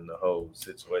Daniels and the whole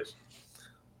situation.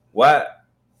 Why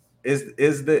is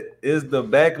the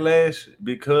backlash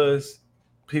because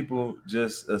people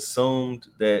just assumed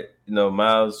that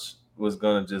Miles was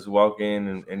gonna just walk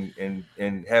in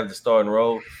and have the starting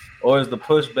role, or is the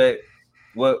pushback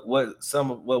what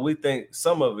we think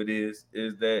some of it is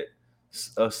that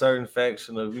a certain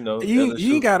faction of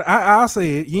you ain't got I'll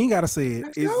say it. You ain't got to say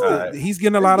it. He's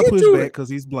getting a lot of pushback because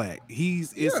he's black.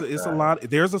 It's a lot.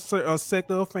 There's a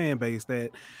sector of fan base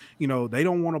that they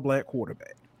don't want a black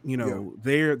quarterback.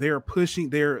 They're pushing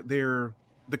the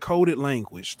coded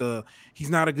language. He's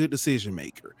not a good decision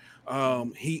maker.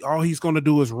 All he's going to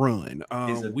do is run.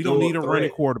 We don't need a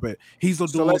running quarterback. He's a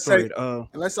dual threat.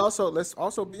 Let's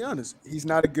also be honest. He's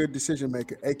not a good decision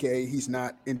maker. AKA, he's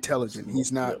not intelligent.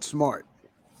 He's not smart.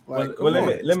 Like,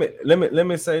 let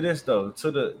me say this though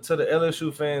to the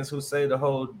LSU fans who say the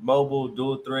whole mobile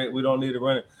dual threat. We don't need to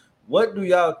run it. What do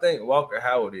y'all think Walker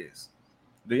Howard is?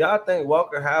 Do y'all think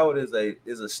Walker Howard is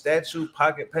a statue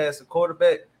pocket passer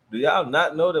quarterback? Do y'all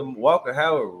not know that Walker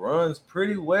Howard runs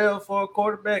pretty well for a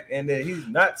quarterback and that he's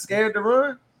not scared to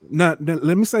run? No,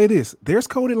 let me say this. There's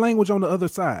coded language on the other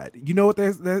side. You know what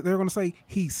they're going to say?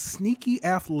 He's sneaky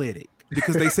athletic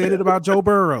because they said it about Joe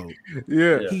Burrow.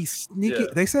 Yeah. He's sneaky. Yeah.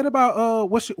 They said about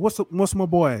what's my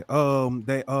boy?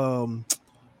 That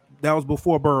was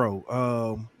before Burrow.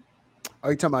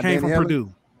 Are you talking about came Danny from Allen?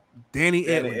 Purdue? Danny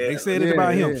Edwards. They said it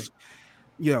about him.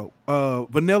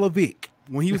 Vanilla Vic.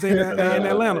 When he was in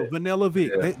Atlanta, Vanilla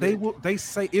Vic, they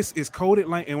say it's coded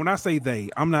like, and when I say they,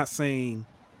 I'm not saying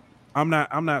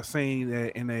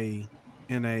that in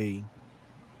in a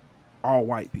all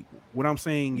white people. What I'm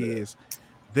saying is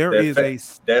there That is a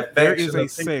that there is faction a of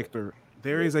people. sector,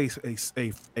 there is a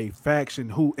faction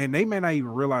who, and they may not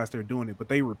even realize they're doing it, but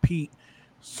they repeat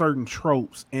certain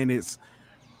tropes, and it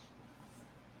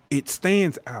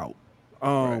stands out.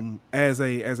 As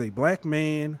a black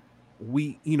man,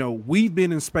 we've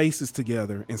been in spaces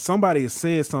together, and somebody has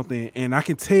said something, and I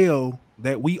can tell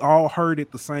that we all heard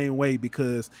it the same way,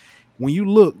 because when you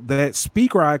look, that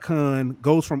speaker icon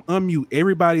goes from unmute.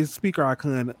 Everybody's speaker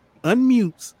icon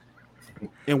unmutes,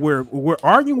 and we're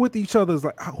arguing with each other. It's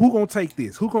like, who gonna take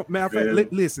this? Who gonna? Matter of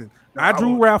fact, Yeah. listen. I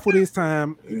drew raffle this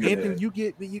time. Yeah. Anthony, you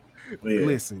get Yeah.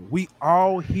 listen. We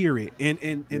all hear it, and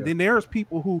then there's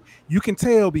people who you can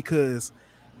tell, because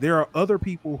there are other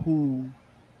people who,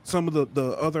 some of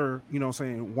the other,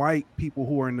 white people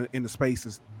who are in the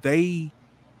spaces, they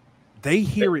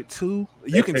hear it too.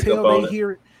 You can tell they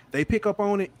hear it. They pick up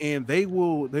on it, and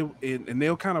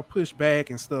they'll kind of push back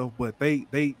and stuff. But they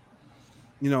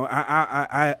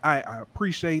I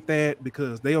appreciate that,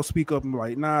 because they'll speak up and be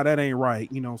like, nah, that ain't right.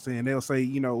 You know what I'm saying? They'll say,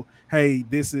 hey,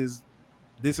 this is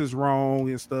wrong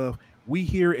and stuff. We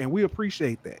hear it, and we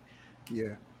appreciate that.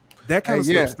 Yeah. That kind of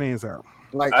stuff stands out.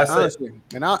 Like, honestly,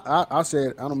 and I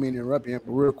said, I don't mean to interrupt you,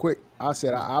 but real quick, I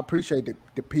said I appreciate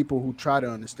the people who try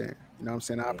to understand. You know what I'm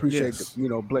saying? I appreciate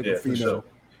Blake and Fino. Sure.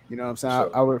 You know what I'm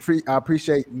saying? Sure. I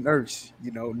appreciate Nurse.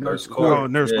 Nurse Court. Oh,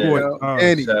 Nurse Court.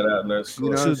 Annie. Shout out Nurse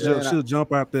Court. She'll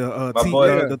jump out there. My boy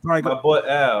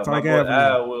Al. My boy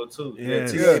Al will too. Yeah,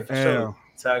 for sure.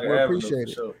 Tiger Avenue for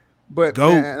sure. But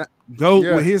go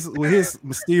with his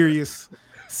mysterious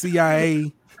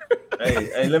CIA.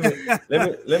 Hey,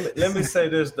 let me say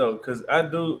this though, because I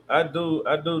don't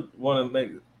want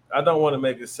to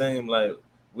make it seem like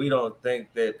we don't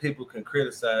think that people can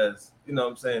criticize,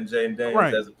 Jaden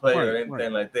Daniels as a player or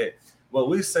anything like that. What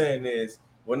we're saying is,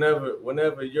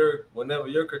 whenever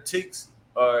your critiques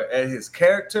are at his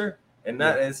character and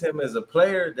not as him as a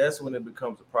player, that's when it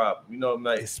becomes a problem.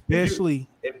 Especially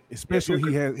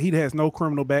he has no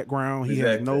criminal background.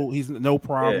 Exactly. He's no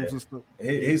problems and stuff.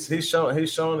 He's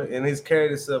shown and he's carried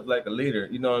himself like a leader.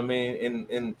 You know what I mean?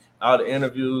 In all the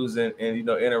interviews and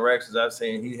interactions I've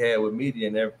seen he had with media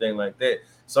and everything like that.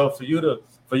 So for you to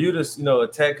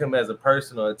attack him as a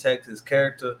person or attack his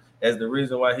character as the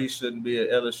reason why he shouldn't be an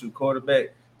LSU quarterback,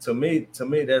 to me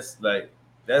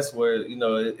that's where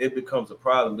it becomes a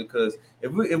problem, because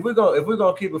if we're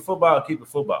gonna keep it football, keep it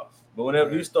football. But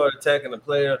whenever you start attacking a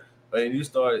player and you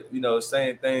start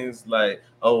saying things like,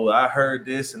 oh, I heard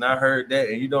this and I heard that,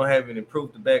 and you don't have any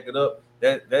proof to back it up,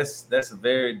 that's a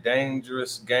very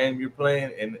dangerous game you're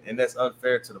playing, and that's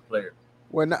unfair to the player.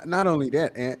 Well, not only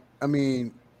that, Ant, I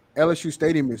mean, LSU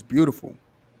Stadium is beautiful.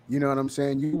 You know what I'm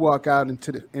saying? You walk out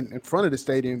into in front of the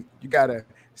stadium, you got a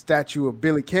statue of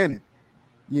Billy Cannon.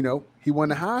 He won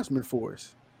the Heisman for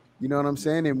us. You know what I'm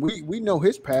saying? And we know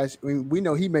his past. I mean, we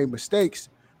know he made mistakes,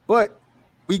 but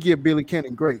we give Billy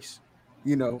Cannon grace.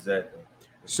 Exactly.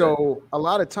 So a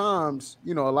lot of times,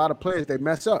 a lot of players, they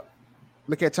mess up.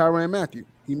 Look at Tyrann Mathieu.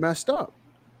 He messed up.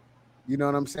 You know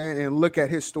what I'm saying? And look at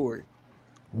his story.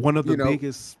 One of the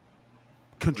biggest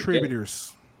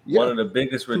contributors. One of the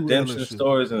biggest redemption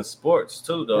stories in sports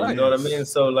too, though. Right. You know what I mean?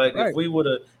 So if we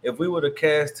would have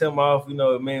cast him off,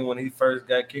 when he first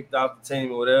got kicked off the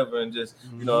team or whatever, and just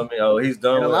oh, he's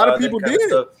done. And with a lot all of people that kind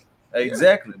did. of stuff.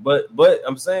 Exactly. But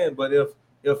I'm saying,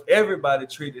 if everybody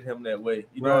treated him that way,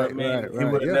 you know what I mean, he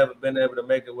would have never been able to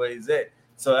make it where he's at.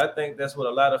 So I think that's what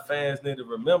a lot of fans need to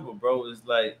remember, bro. Is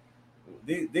like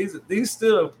these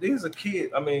are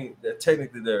kids. I mean,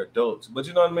 technically they're adults, but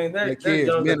you know what I mean.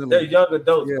 They're young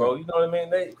adults, bro. You know what I mean.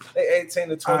 They 18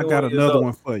 to 21. I got another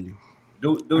one for you.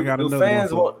 Do fans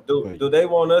do they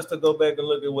want us to go back and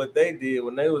look at what they did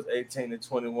when they was 18 to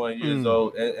 21 years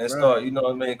old and start,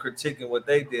 critiquing what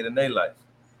they did in their life?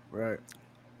 Right.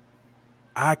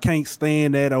 I can't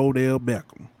stand that Odell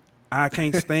Beckham. I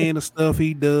can't stand the stuff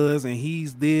he does, and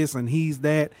he's this and he's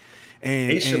that.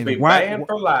 And he should be banned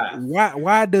for life.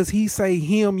 Why does he say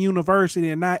him University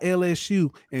and not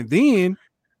LSU? And then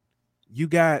you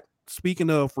got, speaking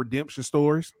of redemption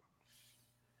stories,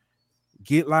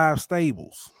 Get Live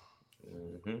Stables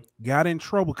got in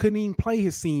trouble, couldn't even play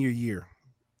his senior year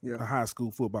of high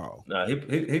school football. No,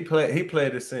 he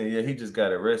played his senior year. He just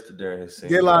got arrested during his senior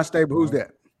year. Get Live Stable, who's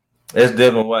that? That's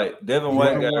Devin White. Devin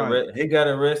White got arrested. He got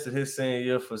arrested his senior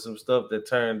year for some stuff that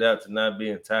turned out to not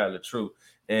be entirely true.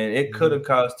 And it could have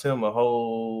cost him a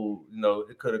whole,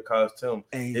 it could have cost him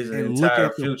his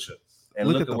entire future. And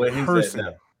look at where he's at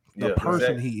now. The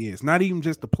person he is, not even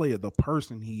just the player, the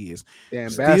person he is. The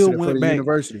ambassador for the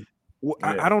university.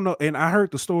 I don't know, and I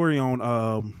heard the story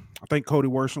on I think Cody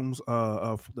Worsham's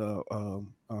of the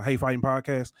Hey Fighting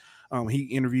podcast. He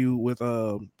interviewed with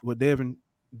Devin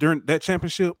during that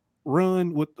championship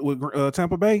run with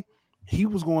Tampa Bay. He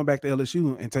was going back to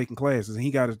LSU and taking classes, and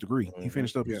he got his degree. He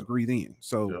finished up his degree then.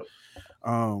 So,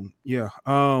 yeah.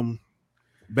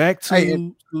 Back to Hey,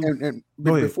 and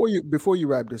before you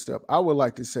wrap this up, I would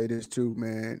like to say this too,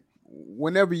 man.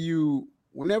 Whenever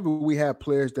we have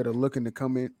players that are looking to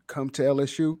come to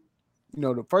LSU,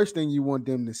 the first thing you want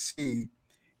them to see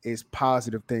is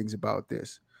positive things about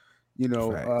this,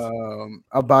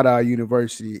 about our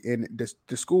university and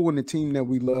the school and the team that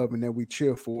we love and that we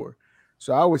cheer for.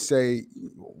 So I would say,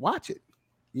 watch it,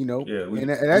 that's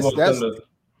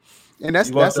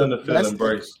them to feel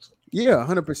embraced. Yeah,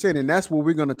 100%. And that's what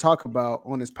we're going to talk about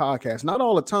on this podcast. Not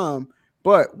all the time,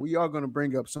 but we are going to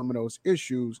bring up some of those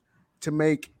issues to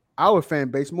make our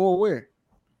fan base more aware,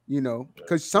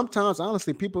 because sometimes,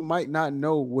 honestly, people might not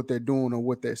know what they're doing or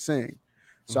what they're saying.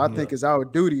 So I think it's our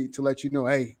duty to let you know,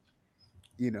 hey,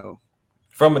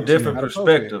 from a different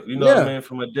perspective, what I mean?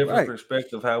 From a different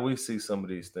perspective, how we see some of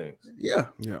these things. Yeah,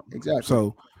 exactly.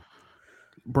 So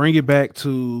bring it back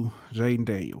to Jaden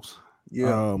Daniels.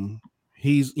 Yeah.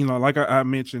 He's, like I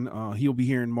mentioned, he'll be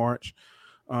here in March,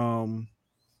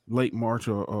 late March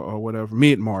or whatever,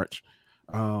 mid-March.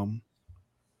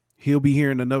 He'll be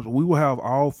here in another. We will have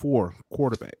all 4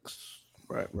 quarterbacks,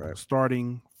 right,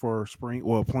 starting for spring.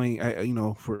 Well, playing,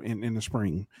 for in the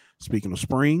spring. Speaking of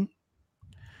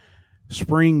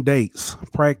spring dates,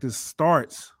 practice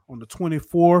starts on the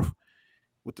 24th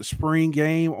with the spring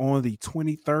game on the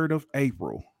 23rd of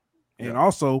April, and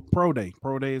also Pro Day.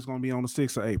 Pro Day is going to be on the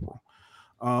 6th of April.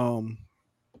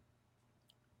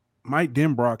 Mike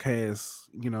Denbrock has,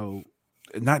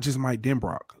 not just Mike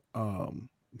Denbrock,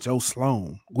 Joe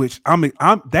Sloan, which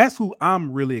that's who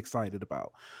I'm really excited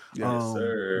about. Yes,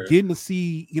 sir. Getting to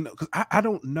see, because I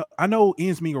don't know. I know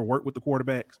Ensminger worked with the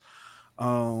quarterbacks,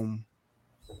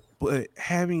 but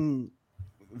having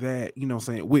that,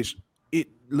 which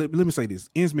let me say this: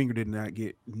 Ensminger did not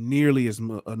get nearly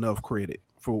enough credit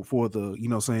for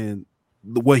the,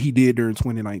 what he did during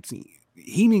 2019.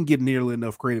 He didn't get nearly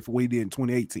enough credit for what he did in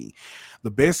 2018.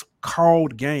 The best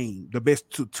called game,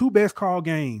 two best called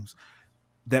games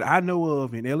that I know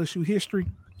of in LSU history,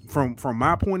 from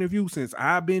my point of view, since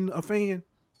I've been a fan,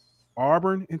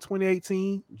 Auburn in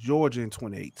 2018, Georgia in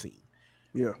 2018.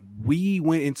 Yeah, we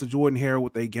went into Jordan-Hare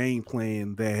with a game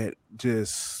plan that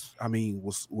just,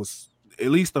 was at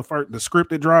least the first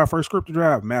scripted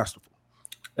drive, masterful.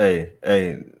 Hey,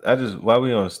 while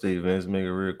we on Steve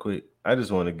Ensminger real quick, I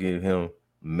just want to give him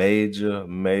major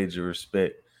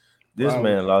respect. This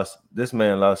man lost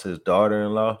his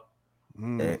daughter-in-law.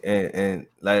 And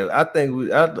like I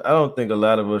don't think a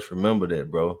lot of us remember that,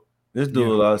 bro. This dude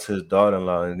lost his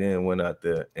daughter-in-law and then went out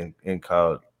there and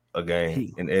called a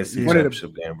game, an SEC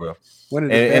championship game, bro.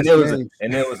 And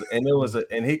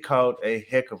he called a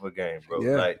heck of a game, bro.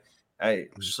 Yeah. Like, hey,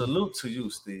 salute to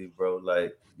you, Steve, bro.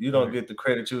 Like, you don't get the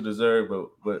credit you deserve,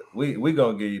 but we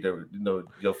gonna give you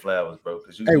your flowers, bro.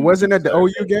 Hey, wasn't that the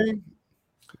OU game?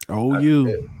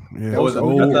 OU, yeah.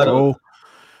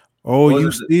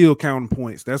 You still counting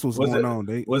points. That's what's going on.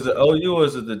 Was it OU or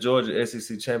was it the Georgia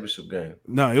SEC championship game?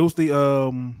 No, it was the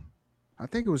I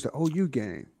think it was the OU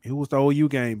game. It was the OU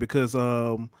game because they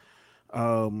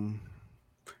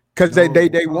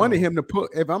wanted him to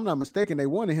put, if I'm not mistaken, they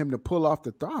wanted him to pull off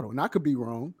the throttle, and I could be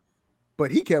wrong,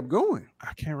 but he kept going.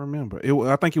 I can't remember.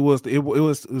 I think it was the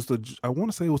I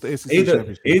want to say it was the SEC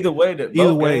championship. Either way,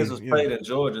 both games was played in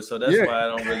Georgia, so that's why I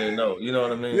don't really know. You know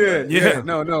what I mean? Yeah.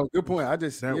 No, good point. That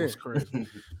was crazy.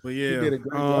 But he did a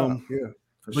great job. Yeah.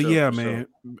 But sure, man.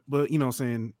 Sure. But what I'm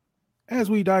saying, as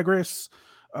we digress,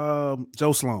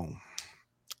 Joe Sloan.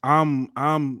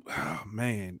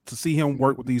 Man, to see him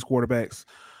work with these quarterbacks,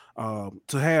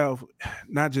 to have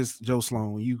not just Joe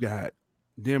Sloan, you got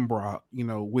Denbrock,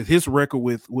 with his record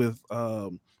with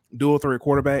dual threat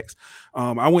quarterbacks.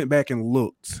 I went back and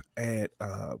looked at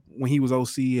when he was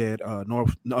OC at at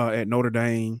Notre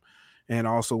Dame, and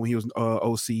also when he was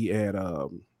OC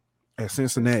at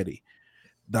Cincinnati.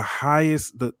 The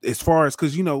highest, as far as,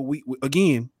 because we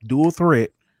again dual threat.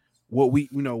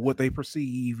 What they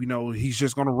perceive, he's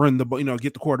just going to run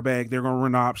get the quarterback. They're going to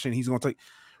run the option. He's going to take.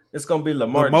 It's going to be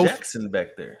Lamar Jackson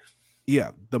back there.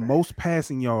 Yeah, the most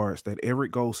passing yards that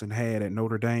Eric Golson had at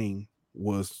Notre Dame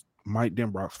was Mike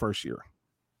Denbrock's first year.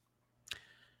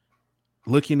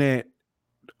 Looking at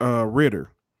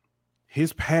Ritter,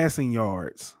 his passing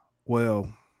yards,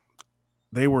 well,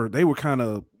 they were kind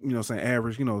of saying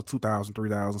average, 2,000,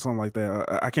 3,000, something like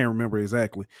that. I can't remember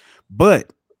exactly,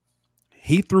 but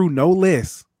he threw no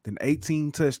less than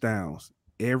 18 touchdowns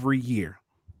every year.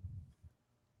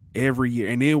 every year.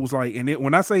 And it was like,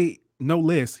 when I say no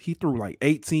less, he threw like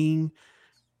 18,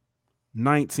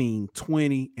 19,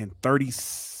 20, and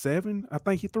 37. I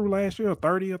think he threw last year, or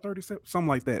 30 or 37, something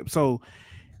like that. So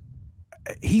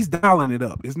he's dialing it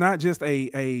up. It's not just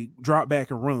a drop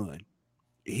back and run.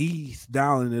 He's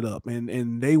dialing it up.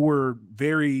 And they were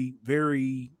very,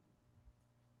 very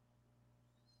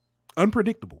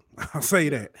unpredictable. I'll say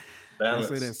that.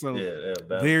 Balance. I'll say that. So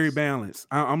balance. very balanced.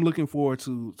 I'm looking forward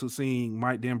to seeing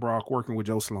Mike Denbrock working with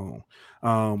Joe Sloan.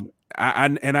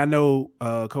 I know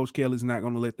Coach Kelly's not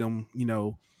going to let them,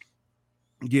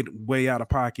 get way out of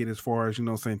pocket as far as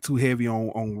saying too heavy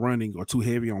on running or too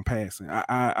heavy on passing.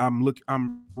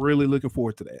 I'm really looking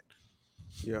forward to that.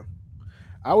 Yeah,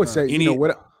 I would say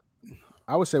what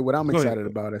I'm excited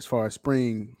about as far as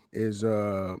spring is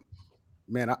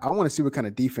man, I want to see what kind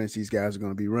of defense these guys are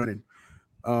going to be running.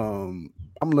 I'm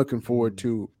looking forward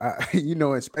to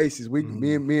in spaces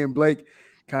me and Blake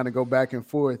kind of go back and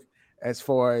forth as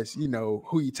far as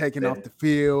who you taking off the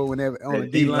field whenever on the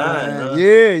D line. Huh?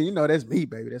 Yeah, that's me,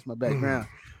 baby. That's my background.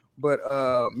 But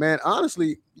man,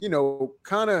 honestly,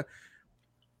 kind of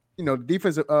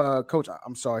defensive coach.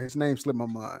 I'm sorry, his name slipped my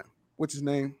mind. What's his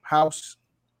name? Matt House.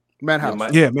 Matt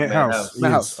House.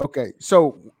 Matt House. Okay.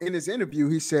 So in his interview,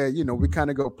 he said, we kind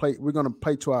of we're going to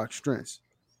play to our strengths.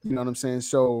 You know what I'm saying?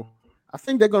 So I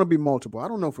think they're going to be multiple. I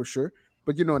don't know for sure.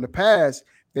 But, in the past,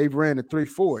 they've ran the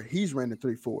 3-4. He's ran the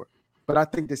 3-4. But I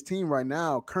think this team right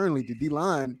now, currently the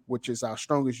D-line, which is our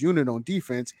strongest unit on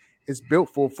defense, is built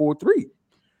for 4-3.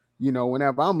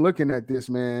 Whenever I'm looking at this,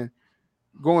 man,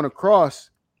 going across,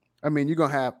 I mean, you're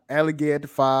going to have Alligator at the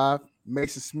 5,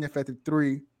 Mason Smith at the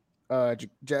 3,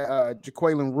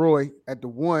 Jaquelin Roy at the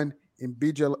 1, and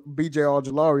BJ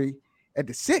Ojulari at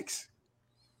the 6.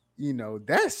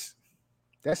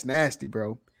 That's nasty,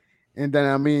 bro. And then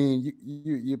I mean,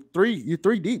 you're three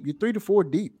deep, you're 3 to 4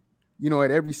 deep,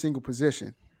 at every single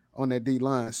position on that D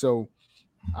line. So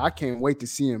I can't wait to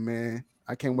see him, man.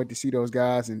 I can't wait to see those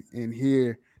guys and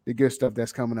hear the good stuff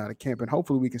that's coming out of camp. And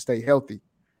hopefully we can stay healthy.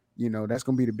 That's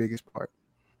gonna be the biggest part.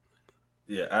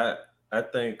 Yeah, I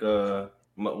think the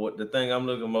thing I'm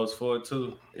looking most forward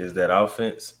to is that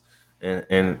offense. And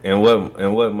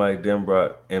what Mike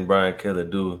Denbrock and Brian Kelly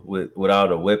do with all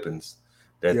the weapons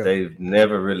that they've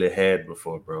never really had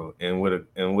before, bro. And with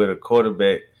a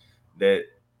quarterback that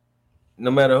no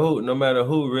matter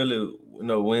who really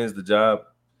wins the job,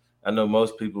 I know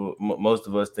most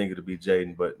of us think it'll be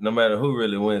Jaden, but no matter who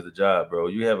really wins the job, bro,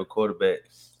 you have a quarterback.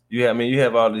 You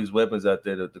have all these weapons out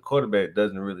there that the quarterback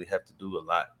doesn't really have to do a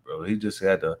lot, bro. He just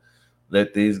had to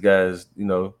let these guys,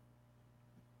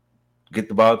 get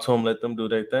the ball to them, let them do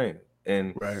their thing,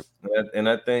 and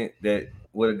I think that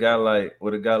with a guy like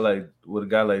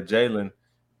Jalen,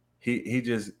 he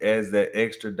just adds that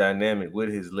extra dynamic with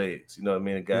his legs. You know what I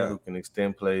mean? A guy who can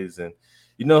extend plays, and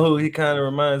who he kind of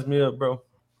reminds me of, bro.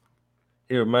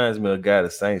 He reminds me of a guy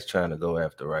the Saints trying to go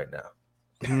after right now.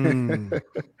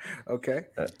 Okay,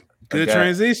 good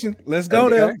transition. Let's go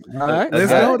there. All right, let's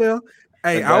go there.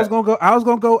 Hey, I was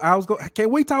gonna go. Can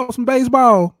we talk some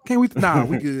baseball? Can we? Nah,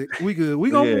 we good. We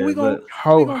gonna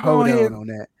hold on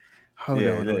that. Hold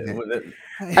on that.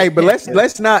 Hey, but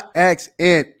let's not ask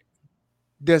Ant.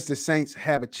 Does the Saints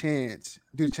have a chance?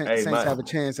 Do the Saints have a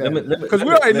chance? Because we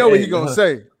already know what he's gonna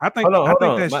say. I think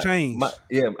that's changed.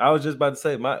 I was just about to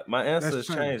say my answer has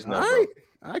changed now. All right,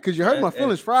 because you hurt my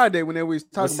feelings Friday when they was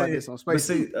talking about this on Space.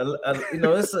 See,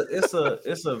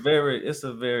 it's a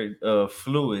very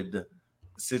fluid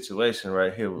situation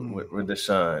right here with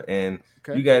Deshaun, and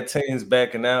you got teams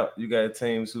backing out. You got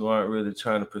teams who aren't really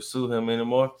trying to pursue him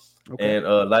anymore, and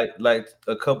like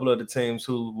a couple of the teams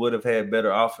who would have had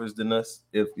better offers than us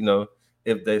if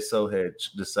they so had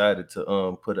decided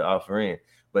to put an offer in.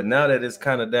 But now that it's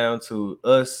kind of down to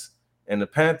us and the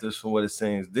Panthers, from what it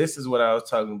seems, this is what I was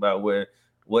talking about. Where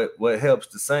what helps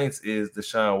the Saints is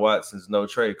Deshaun Watson's no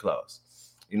trade clause.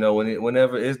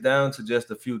 Whenever it's down to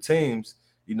just a few teams,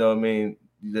 what I mean.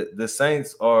 The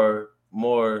Saints are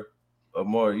more, they're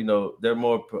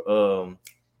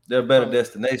a better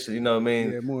destination. You know what I mean?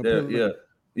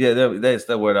 That's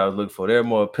the word I was looking for. They're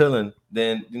more appealing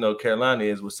than Carolina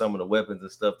is with some of the weapons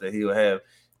and stuff that he'll have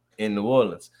in New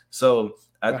Orleans. So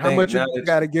I think how much you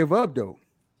got to give up though?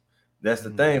 That's the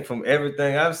thing. From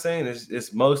everything I've seen,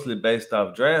 it's mostly based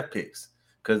off draft picks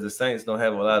because the Saints don't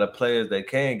have a lot of players they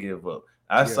can give up.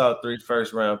 I saw 3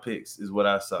 first-round picks is what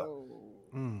I saw.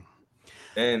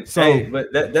 And so,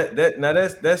 but that now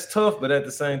that's tough. But at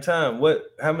the same time,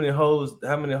 how many holes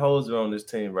are on this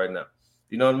team right now?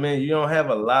 You know what I mean? You don't have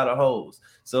a lot of holes.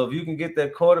 So if you can get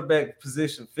that quarterback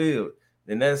position filled,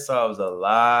 then that solves a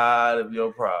lot of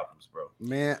your problems, bro.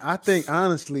 Man, I think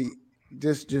honestly,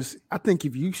 just I think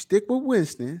if you stick with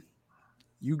Winston,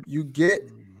 you get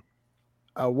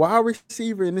a wide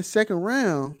receiver in the second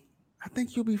round, I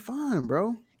think you'll be fine,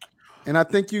 bro. And I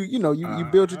think you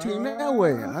build your team that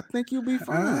way. I think you'll be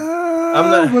fine.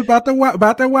 I'm not about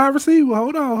that wide receiver.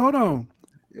 Hold on.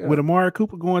 Yeah. With Amari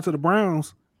Cooper going to the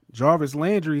Browns, Jarvis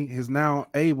Landry is now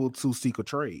able to seek a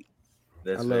trade.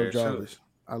 That's I very love Jarvis. true.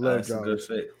 I love That's Jarvis. a good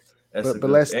fit. That's a But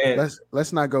good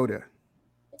let's not go there.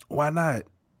 Why not?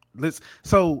 Because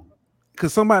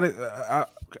somebody,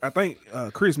 I think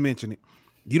Chris mentioned it.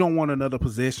 You don't want another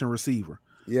possession receiver.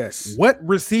 Yes. What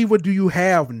receiver do you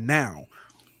have now?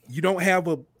 You don't have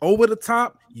a over the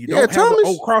top. You don't have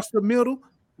Thomas. across the middle.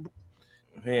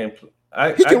 Man,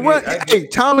 He can run. Hey,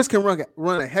 Thomas can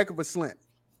run a heck of a slant.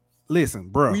 Listen,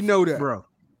 bro. We know that,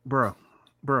 bro.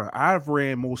 I've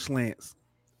ran more slants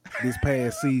this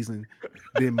past season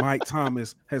than Mike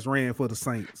Thomas has ran for the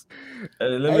Saints.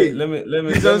 Let me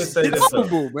say this,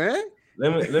 man.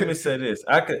 Let me say this.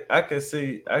 I could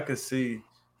see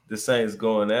the Saints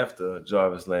going after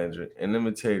Jarvis Landry, and let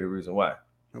me tell you the reason why.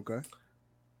 Okay.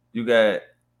 You got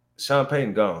Sean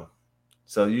Payton gone,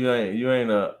 so you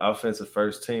ain't a offensive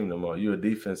first team no more. You're a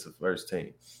defensive first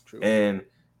team. True. And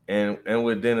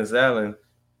with Dennis Allen,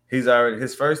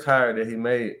 his first hire that he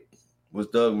made was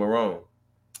Doug Marrone.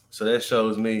 So that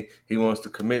shows me he wants to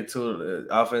commit to the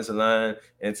offensive line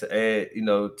and to add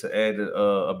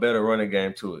a better running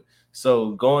game to it.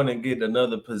 So going and getting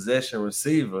another possession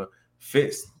receiver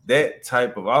fits that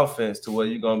type of offense to where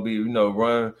you're gonna be,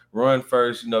 run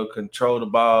first, control the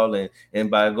ball, and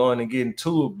by going and getting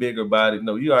two bigger body,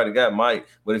 you already got Mike,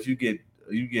 but if you get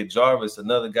Jarvis,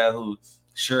 another guy who's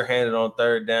sure-handed on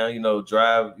third down,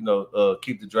 drive,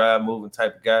 keep the drive moving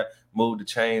type of guy, move the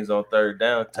chains on third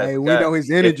down type of guy. We know his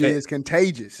energy is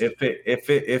contagious.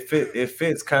 It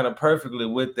fits kind of perfectly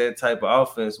with that type of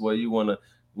offense where you want to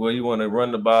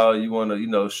run the ball, you want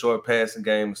to, short passing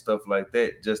game and stuff like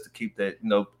that, just to keep that,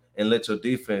 and let your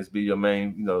defense be your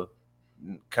main,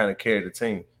 kind of carry the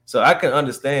team. So I can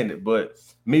understand it, but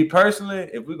me personally,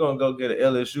 if we're gonna go get an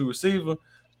LSU receiver,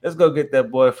 let's go get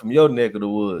that boy from your neck of the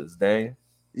woods, dang.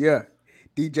 Yeah,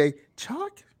 DJ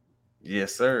Chalk.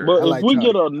 Yes, sir. But if we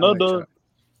get another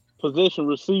possession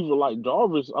receiver like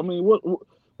Jarvis, I mean,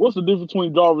 what's the difference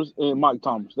between Jarvis and Mike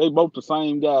Thomas? They both the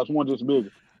same guys. One just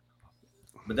bigger.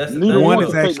 But that's one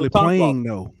is actually playing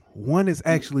though. One is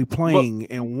actually playing,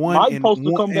 and one Mike supposed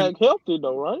to come back healthy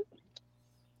though, right?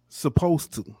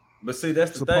 Supposed to. But see,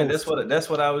 that's the thing. That's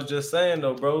what I was just saying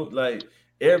though, bro. Like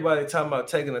everybody talking about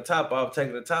taking the top off.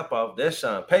 That's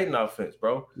Sean Payton offense,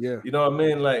 bro. Yeah. You know what I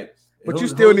mean? Like, but you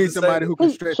still need somebody who can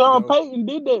stretch. Sean Payton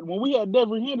did that when we had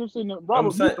Devin Henderson and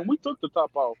Robert Nixon. We took the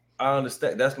top off. I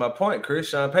understand. That's my point, Chris.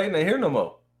 Sean Payton ain't here no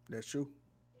more. That's true.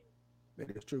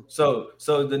 That is true. So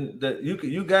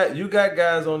you got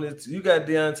guys on this. You got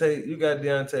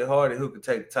Deontay Hardy who could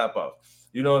take the top off.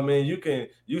 You know what I mean? You can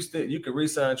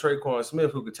re-sign Traquan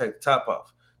Smith who could take the top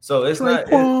off. So it's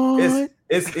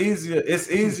it's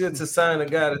easier to sign a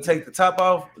guy to take the top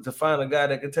off, to find a guy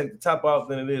that can take the top off,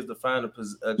 than it is to find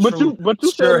a true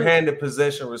sure-handed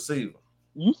possession receiver.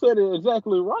 You said it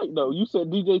exactly right though. You said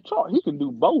DJ Chark, he can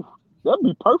do both. That'd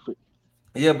be perfect.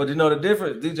 Yeah, but you know the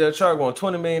difference. DJ Chark won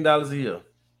 $20 million a year.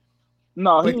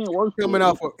 No, he ain't worth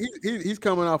he's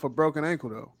coming off a broken ankle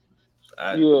though.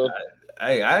 I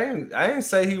ain't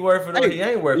say he worth it or he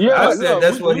ain't worth it. I said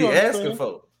that's what he asking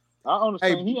for. I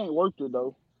understand he ain't worth it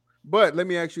though. But let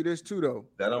me ask you this too though.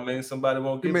 That don't mean somebody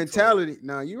won't give the mentality.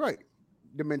 Now you're right.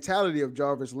 The mentality of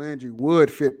Jarvis Landry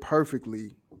would fit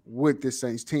perfectly with this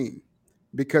Saints team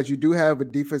because you do have a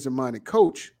defensive-minded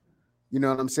coach. You know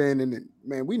what I'm saying? And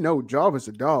man, we know Jarvis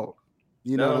a dog.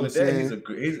 You know what I'm saying?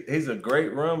 He's a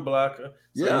great run blocker.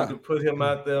 So you can put him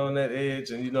out there on that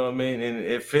edge, and you know what I mean. And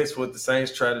it fits what the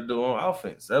Saints try to do on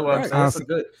offense. That's what I'm saying. That's a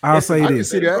good. I'll say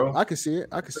this. I can see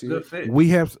it. Fit. We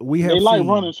have. They like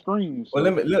running screens. Well,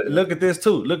 let me look at this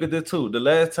too. The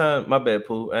last time, my bad,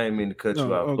 Pooh. I ain't mean to cut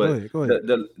you off, but go ahead.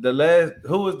 The last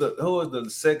who was the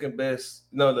second best?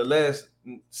 No, the last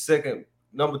second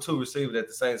number 2 receiver that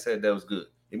the Saints had that was good.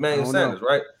 Emmanuel Sanders,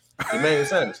 right? Emmanuel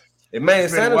Sanders. Emmanuel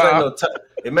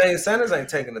Sanders ain't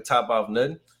taking the top off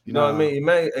nothing. You know what I mean?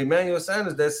 Emmanuel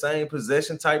Sanders, that same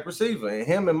possession type receiver, and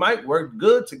him and Mike worked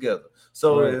good together.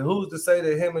 So who's to say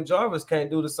that him and Jarvis can't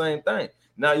do the same thing?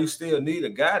 Now you still need a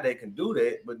guy that can do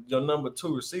that, but your number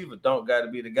 2 receiver don't got to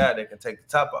be the guy that can take the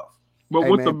top off. But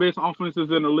what the best offenses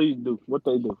in the league do? What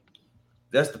they do?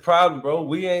 That's the problem, bro.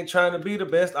 We ain't trying to be the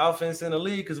best offense in the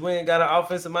league because we ain't got an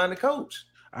offensive-minded coach.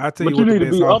 I tell you, what you need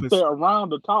to be up there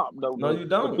around the top, though. No, you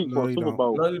don't. No, you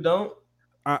don't. No, you don't.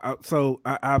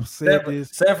 I've said this.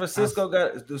 San Francisco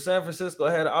San Francisco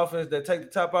had an offense that take the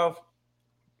top off?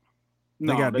 They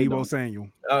got Deebo don't. Samuel.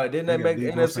 Didn't they make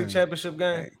the NFC Championship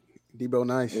game? Hey, Debo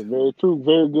nice. It's very true.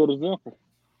 Very good example.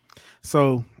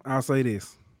 So I'll say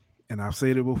this, and I've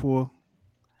said it before.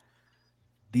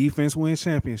 Defense wins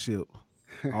championship.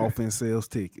 Offense sells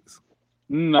tickets.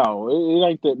 No, it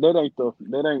ain't that. It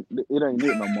ain't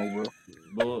it no more,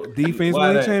 bro. Defense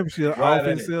wins championship.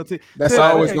 Offense sells tickets. That's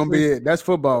always gonna be it. That's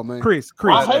football, man. Chris.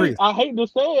 I hate to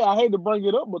say it. I hate to bring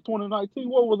it up, but 2019,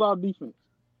 what was our defense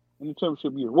in the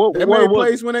championship year? They made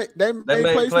plays when they made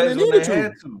plays when they needed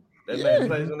to. They made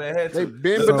plays when they had to. They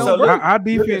bend but don't break. Our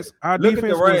defense. Look at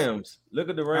the Rams. Look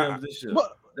at the Rams this year.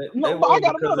 But I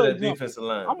got another defensive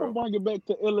line. I'm gonna bring it back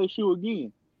to LSU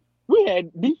again. We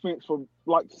had defense for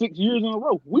like 6 years in a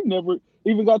row. We never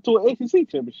even got to an SEC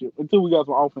championship until we got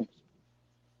some offense.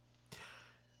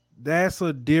 That's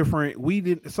a different. We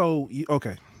didn't. So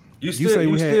okay. You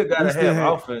still gotta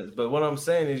have offense, but what I'm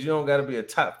saying is you don't gotta be a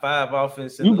top 5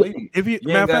 offense in the league. If you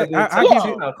matter of fact, I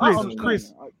give you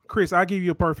Chris, I'll give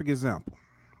you a perfect example,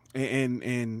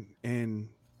 and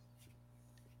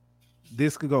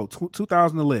this could go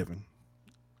 2011.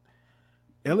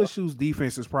 LSU's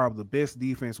defense is probably the best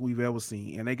defense we've ever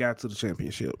seen, and they got to the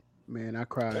championship. Man, I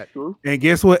cried. And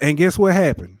guess what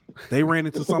happened? They ran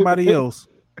into somebody else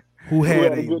who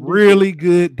had a really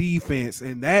good defense,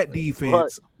 and that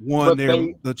defense won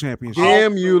the championship.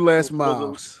 Damn you, Les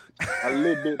Miles. A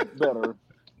little bit better.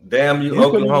 Damn you,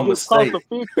 Oklahoma State.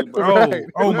 50,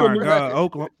 oh my God,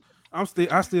 Oklahoma. I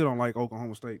still don't like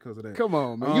Oklahoma State because of that. Come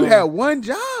on, man. You had one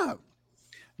job.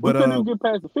 But we couldn't even get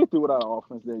past the 50 without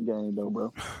offense that game, though,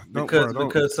 bro.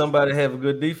 Because somebody have a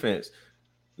good defense.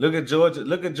 Look at Georgia.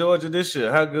 Look at Georgia this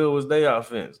year. How good was their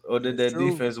offense, or did that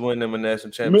defense win them a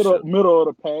national championship? Middle of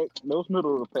the pack. That was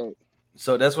middle of the pack.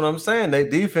 So that's what I'm saying. Their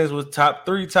defense was top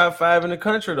 3, top 5 in the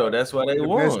country, though. That's why they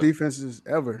won. Best defenses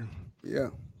ever. Yeah.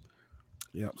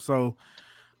 So,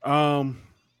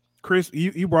 Chris,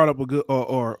 you brought up a good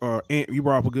you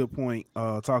brought up a good point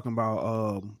talking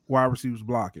about wide receivers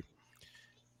blocking.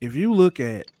 If you look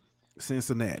at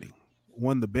Cincinnati,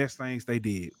 one of the best things they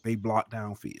did, they blocked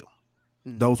downfield.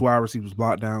 Mm-hmm. Those wide receivers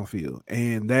blocked downfield,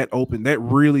 and that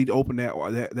really opened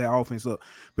that offense up.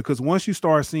 Because once you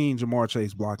start seeing Jamar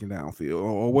Chase blocking downfield,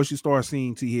 or once you start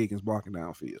seeing T. Higgins blocking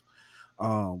downfield,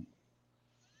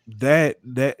 that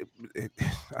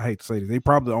I hate to say this, they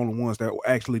probably the only ones that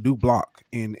actually do block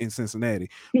in Cincinnati.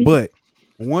 But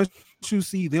once you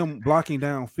see them blocking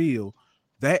downfield,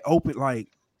 that opened like.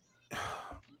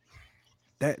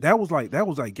 That was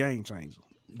like game changer.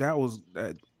 That was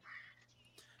that.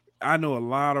 I know a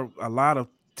lot of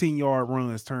 10-yard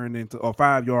runs turned into, or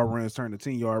 5-yard runs turned to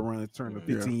 10-yard runs turned to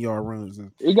 15-yard runs.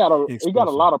 And it got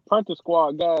a lot of practice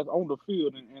squad guys on the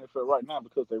field in NFL right now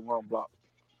because they run block.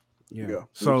 Yeah.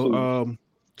 So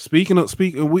speaking,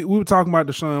 we were talking about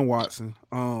Deshaun Watson.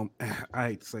 I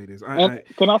hate to say this.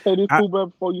 Can I say this too, bro,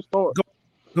 before you start?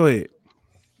 Go ahead.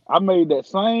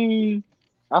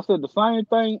 I said the same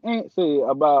thing Ant said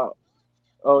about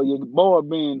your boy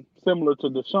being similar to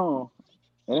Deshaun,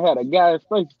 and it had a guy in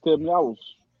face tell me I was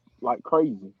like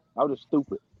crazy. I was just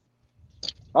stupid.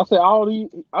 I said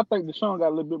I think Deshaun got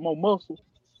a little bit more muscle,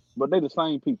 but they the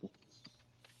same people.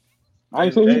 I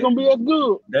ain't saying he's gonna be as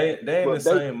good. They in the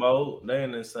same mode. They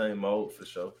in the same mode for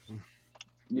sure.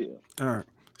 Yeah. All right.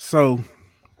 So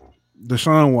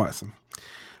Deshaun Watson.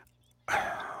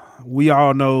 We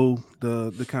all know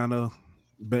the kind of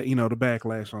the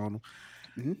backlash on him.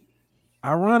 Mm-hmm.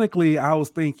 Ironically, I was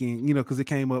thinking, because it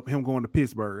came up him going to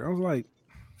Pittsburgh. I was like,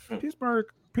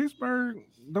 Pittsburgh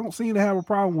don't seem to have a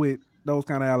problem with those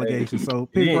kind of allegations. So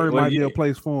Pittsburgh might be a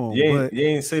place for him. You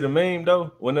ain't see the meme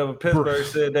though. Whenever Pittsburgh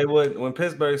said they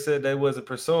wasn't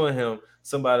pursuing him,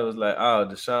 somebody was like, "Oh,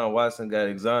 Deshaun Watson got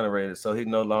exonerated, so he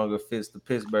no longer fits the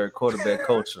Pittsburgh quarterback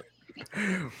culture."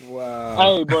 Wow.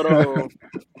 Hey, but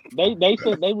they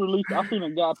said they released. I seen a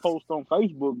guy post on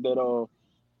Facebook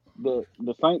that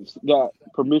the Saints got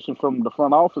permission from the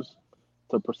front office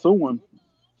to pursue him.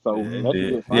 So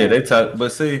they talk.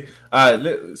 But see, all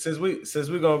right, since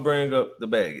we're gonna bring up the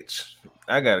baggage,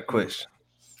 I got a question.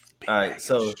 All right,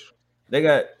 so they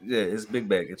got it's big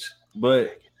baggage,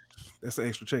 but that's an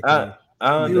extra check.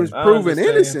 He was proven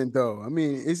innocent, though. I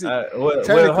mean, is it?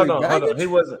 Hold on.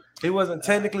 He wasn't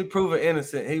technically proven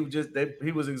innocent.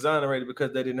 He was exonerated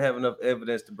because they didn't have enough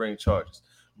evidence to bring charges.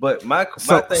 But my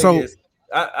thing is,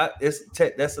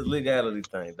 that's a legality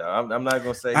thing, though. I'm not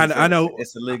gonna say I know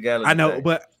it's a legality. I know, thing.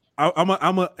 but I'm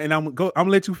gonna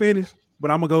let you finish. But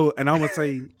I'm gonna go and I'm gonna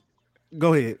say,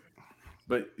 go ahead.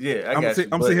 But yeah, I'm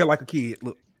sitting here like a kid.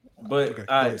 Look. But Okay, all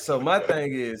go right, ahead. so my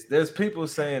thing is, there's people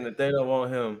saying that they don't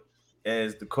want him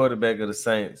as the quarterback of the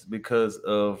Saints because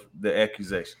of the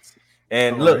accusations.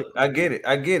 And All right. look, I get it.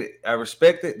 I get it. I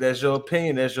respect it. That's your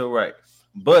opinion. That's your right.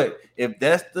 But if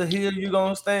that's the hill you're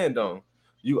gonna stand on,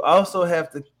 you also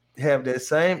have to have that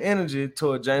same energy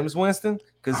toward James Winston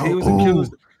because he Oh, was oh.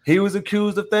 accused. He was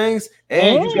accused of things,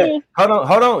 and you got And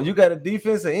hold on. You got a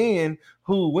defensive end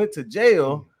who went to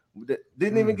jail that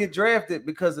didn't even get drafted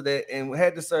because of that and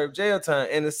had to serve jail time.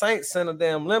 And the Saints sent a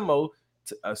damn limo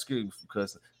to excuse me for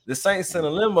cussing. The Saints sent a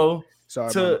limo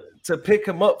Sorry, mama. to pick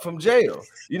him up from jail.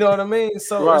 You know what I mean?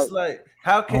 So right. it's like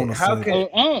how I want can to say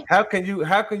that.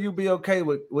 how can you be okay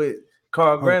with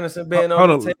Carl Hold, Granderson being on hold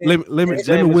the on. team Let and me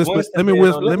Jameis whisper. Winston being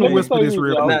on the Let me Let me team, whisper say this this,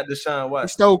 real but y'all. quick. not Deshaun He Watson?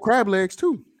 stole crab legs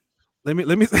too. Let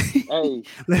me say. Hey,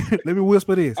 let me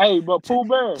whisper this. hey, but Pooh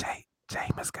Bear.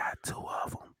 Jameis got two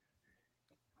of them.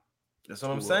 That's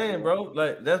what I'm saying, bro.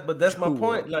 Like that's my Two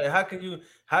point. of Like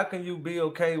how can you be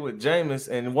okay with Jameis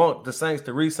and want the Saints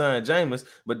to re-sign Jameis,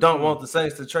 but don't want the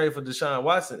Saints to trade for Deshaun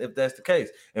Watson if that's the case?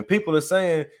 And people are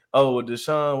saying, "Oh, well,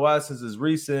 Deshaun Watson's is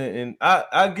recent," and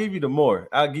I'll give you the more.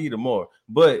 I'll give you the more.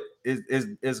 But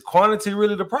is quantity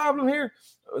really the problem here?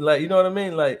 Like, you know what I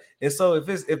mean? Like, and so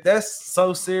if that's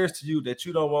so serious to you that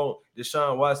you don't want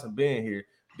Deshaun Watson being here,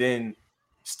 then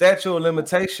statute of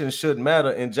limitations shouldn't matter,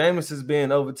 and Jameis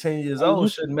being over 10 years And old you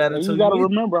shouldn't matter and to you you gotta either.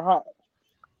 remember how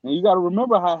and you gotta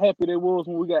remember how happy they was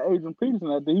when we got Adrian Peterson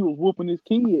after he was whooping his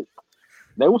kids.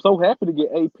 They were so happy to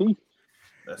get AP.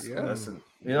 That's Yeah. that's a,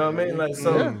 you know what I mean? Like Yeah.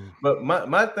 so, but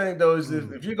my thing though is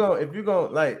if you're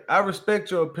going like I respect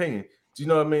your opinion. You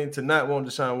know what I mean? To not want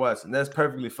Deshaun Watson, that's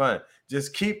perfectly fine.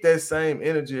 Just keep that same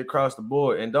energy across the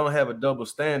board and don't have a double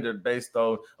standard based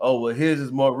on well his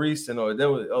is more recent or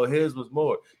his was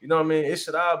more. You know what I mean? It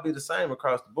should all be the same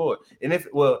across the board. And if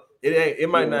it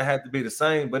might Yeah. not have to be the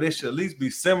same, but it should at least be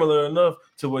similar enough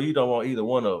to where you don't want either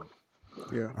one of them.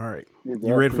 Yeah. All right. Exactly.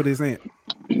 You ready for this, Ant?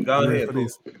 Go You ready ahead, for Pooh.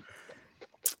 this?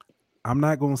 I'm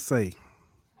not gonna say.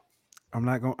 I'm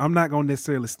not gonna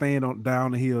necessarily stand on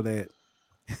down the hill that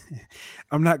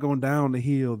I'm not going down the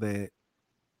hill that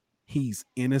he's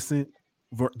innocent.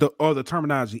 The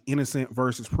terminology innocent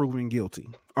versus proven guilty.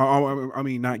 I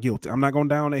mean, not guilty. I'm not going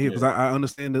down that hill because I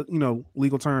understand the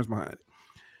legal terms behind it.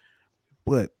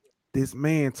 But this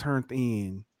man turned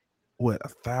in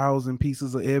 1,000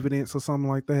 pieces of evidence or something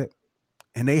like that,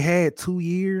 and they had 2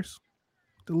 years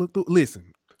to look through.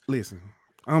 Listen.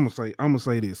 I'm gonna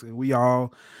say this.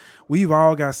 We've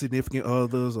all got significant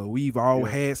others, or we've all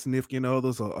had significant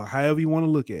others, or however you want to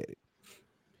look at it.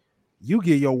 You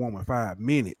give your woman 5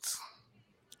 minutes,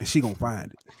 and she gonna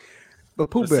find it. But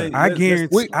Pooh Bear, I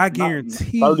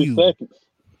guarantee Not 30 you. seconds.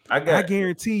 I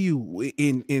guarantee you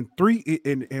in three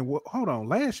and what hold on,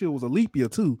 last year was a leap year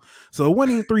too. So it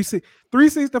wasn't even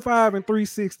 365 and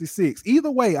 366.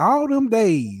 Either way, all them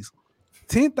days,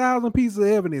 10,000 pieces of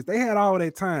evidence, they had all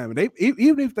that time. They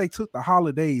even if they took the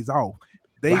holidays off,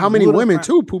 they but how many women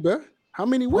too, Pooh Bear? How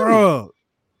many women? Bro,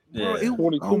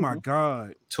 oh my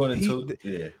God. 22.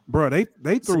 Bro, they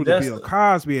threw the Bill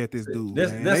Cosby at this dude.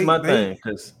 That's my thing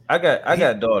because I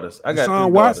got daughters. I got Deshaun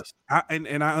 3 Watson, daughters.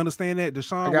 and I understand that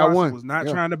Deshaun got Watson one. was not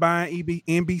trying to buy an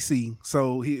NBC,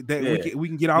 so we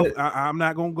can get off. I'm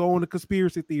not gonna go on the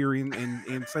conspiracy theory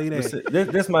and say that.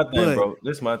 This my thing, bro.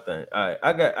 This my thing. All right,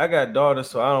 I got daughters,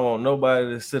 so I don't want nobody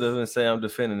to sit up and say I'm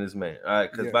defending this man. All right,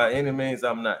 because by any means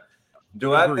I'm not.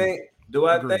 Do I think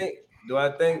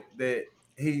that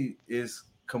he is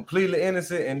completely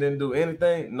innocent and didn't do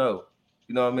anything? No.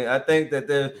 You know what I mean? I think that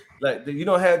there's like you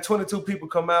don't have 22 people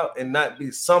come out and not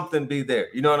be something be there.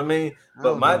 You know what I mean?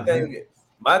 But my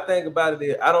thing about it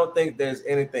is I don't think there's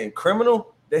anything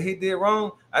criminal that he did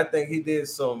wrong. I think he did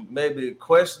some maybe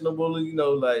questionable,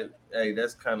 like, hey,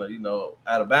 that's kind of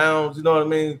out of bounds. You know what I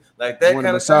mean? Like that kind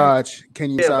of massage. Can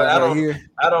you massage right here?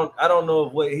 I don't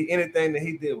know if anything that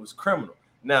he did was criminal.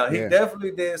 Now he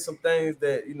definitely did some things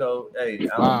that hey,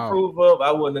 I don't approve of.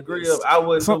 I wouldn't agree of. I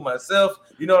wouldn't do myself.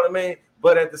 You know what I mean?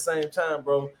 But at the same time,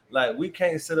 bro, like we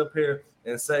can't sit up here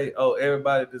and say, oh,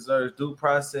 everybody deserves due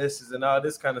processes and all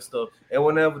this kind of stuff. And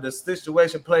whenever the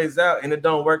situation plays out and it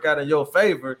don't work out in your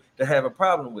favor, to have a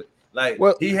problem with. Like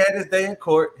he had his day in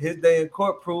court. His day in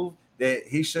court proved that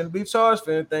he shouldn't be charged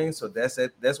for anything. So that's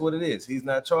it. That's what it is. He's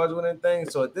not charged with anything.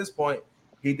 So at this point,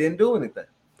 he didn't do anything.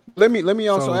 Let me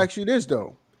also ask you this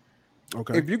though.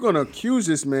 Okay. If you're gonna accuse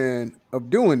this man of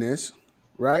doing this,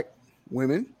 right?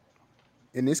 Women,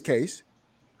 in this case,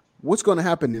 what's gonna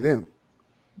happen to them?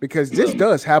 Because this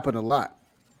does happen a lot.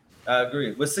 I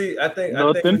agree. But see, I think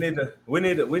we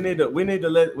need to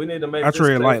make this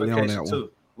clarification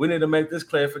too. We need to make this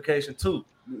clarification too.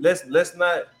 Let's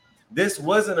not this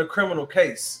wasn't a criminal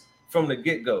case from the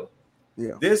get-go.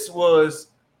 Yeah. This was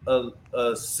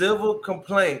a civil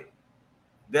complaint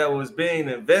that was being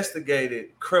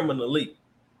investigated criminally.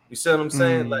 You see what I'm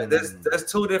saying? Like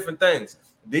that's two different things.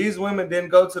 These women didn't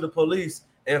go to the police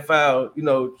and file,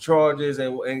 charges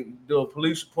and do a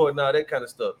police report and all that kind of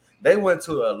stuff. They went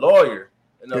to a lawyer,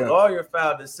 and the lawyer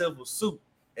filed a civil suit.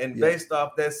 And based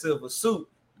off that civil suit,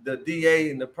 the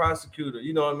DA and the prosecutor,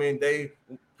 they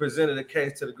presented a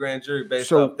case to the grand jury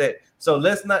based off that. So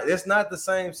it's not the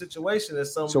same situation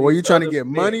as some. So were you trying to get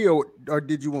money or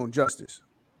did you want justice?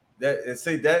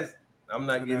 I'm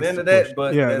not getting into that,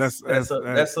 but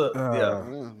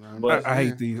But I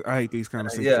hate these kind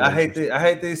of situations. Yeah, I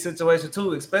hate these situations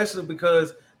too, especially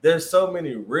because there's so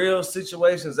many real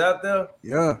situations out there.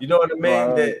 Yeah, you know what I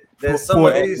mean. That some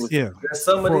of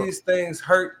these things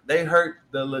hurt. They hurt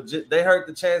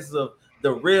the chances of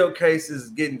the real cases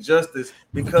getting justice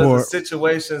because of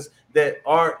situations that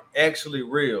aren't actually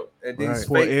real and these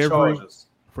fake charges.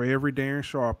 For every Darren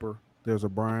Sharper, there's a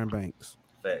Brian Banks.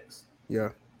 Facts. Yeah.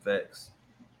 Facts.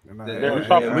 And we can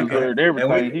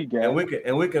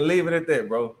leave it at that,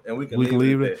 bro. And we can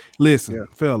leave it at that. Listen,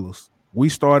 fellas, we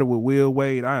started with Will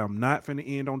Wade. I am not finna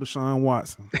end on Deshaun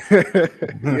Watson.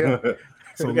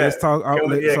 So let's talk.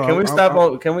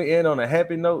 Can we end on a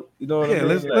happy note? You know what I mean?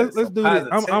 Let's do this.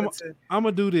 I'm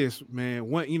gonna do this,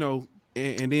 man.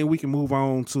 And then we can move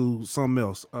on to something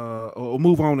else. Or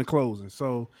move on in closing.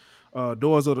 So.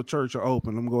 Doors of the church are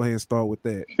open. I'm gonna go ahead and start with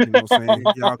that. You know what I'm saying?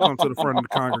 Y'all come to the front of the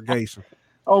congregation.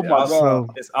 Oh my God. So,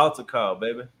 it's altar call,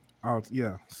 baby.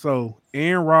 Yeah. So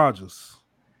Aaron Rodgers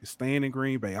is staying in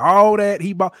Green Bay. All that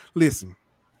he bought. Listen,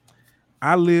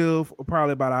 I live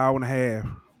probably about an hour and a half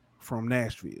from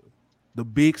Nashville. The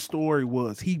big story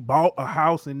was he bought a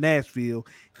house in Nashville.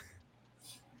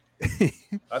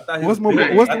 What's the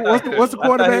quarterback? What's the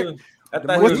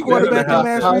quarterback in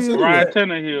Nashville? Ryan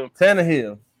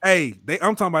Tannehill. Hey,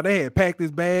 I'm talking about they had packed this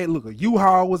bag. Look, a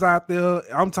U-Haul was out there.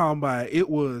 I'm talking about it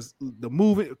was the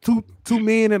moving two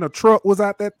men in a truck was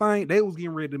out that thing. They was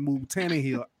getting ready to move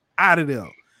Tannehill out of there.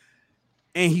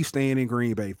 And he's staying in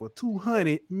Green Bay for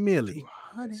 $200 million.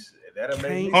 That'll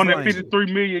make me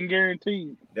 $153 million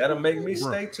guaranteed. That'll make me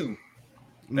stay too.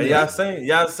 Hey,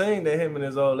 y'all seen that him and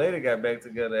his old lady got back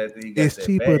together after he got it's that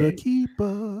cheaper bag. to keep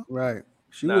her. Right.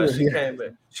 She came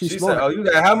back. She said, "Oh, you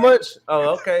got how much?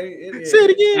 Oh, okay. Say it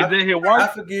again. Is that his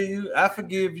wife? I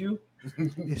forgive you.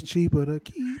 It's cheaper to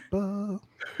keep her."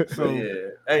 So yeah.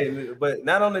 Hey, but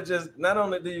not only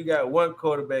do you got one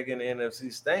quarterback in the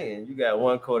NFC staying, you got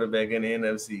one quarterback in the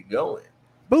NFC going.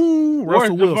 Boom.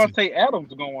 Russell Wilson. Devontae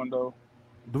Adams going though.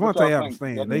 Devontae Adams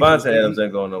staying. Devontae Adams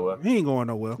ain't going nowhere. He ain't going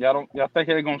nowhere. Y'all think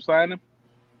they're gonna sign him?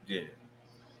 Yeah.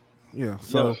 Yeah.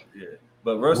 So yeah.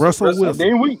 But Russell Wilson.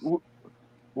 Then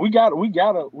we gotta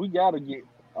get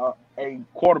a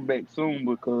quarterback soon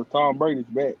because Tom Brady's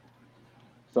back.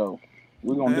 So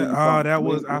we're gonna do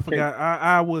I forgot.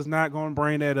 I was not gonna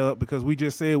bring that up because we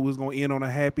just said we was gonna end on a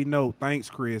happy note. Thanks,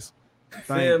 Chris.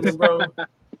 Thanks. Bro.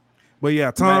 But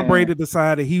yeah, Tom Brady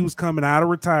decided he was coming out of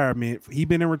retirement. He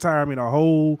been in retirement a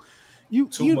whole 2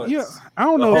 months. Yeah, I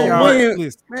don't know if y'all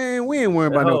listen. Man, we ain't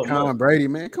worried about no Tom Brady,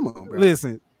 man. Come on, bro.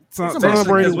 Listen, Tom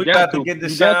Brady. We got to get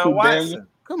Deshaun Watson.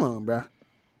 Come on, bro.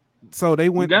 So they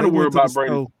went. They went to the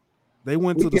store. They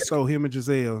went to the store. Him and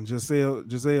Giselle.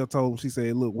 Giselle told him. She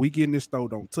said, "Look, we get in this store.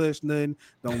 Don't touch nothing.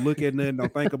 Don't look at nothing.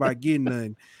 Don't think about getting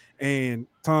nothing." And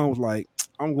Tom was like,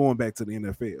 "I'm going back to the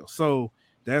NFL." So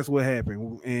that's what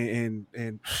happened.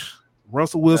 And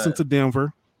Russell Wilson to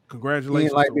Denver.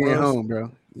 Congratulations! Like being home,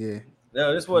 bro. Yeah.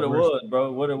 No, that's what it was,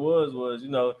 bro. What it was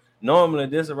normally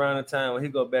this around the time when he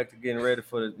go back to getting ready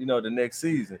for the next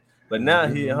season. But now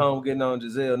he at home getting on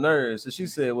Giselle's nerves. So she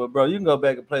said, "Well, bro, you can go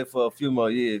back and play for a few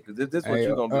more years because this what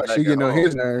you're gonna be like." She getting on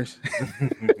his nerves.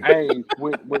 Hey,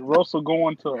 with Russell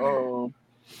going to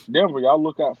Denver, y'all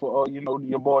look out for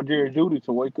your boy Jerry Judy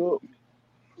to wake up.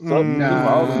 Who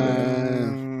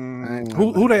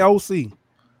they OC?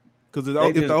 Because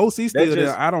if the OC still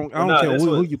there, I don't care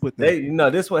who you put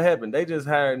there. This what happened. They just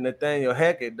hired Nathaniel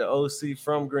Hackett, the OC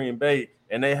from Green Bay,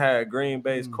 and they hired Green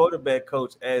Bay's quarterback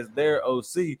coach as their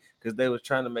OC because they was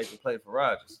trying to make him play for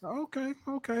Rodgers. Okay.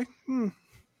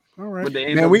 All right. But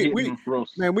man, we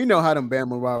know how them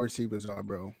Bama wide receivers are,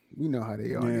 bro. We know how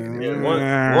they are. We ain't gonna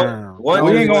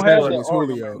have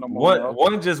that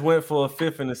one just went for a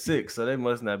 5th and a 6th, so they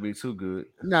must not be too good.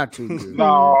 Not too good.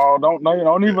 No,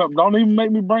 don't even make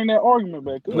me bring that argument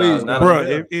back. Please,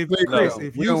 bro.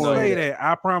 If you say that,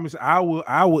 I promise I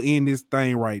will end this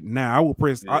thing right now. I will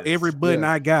press every button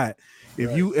I got.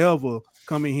 If you ever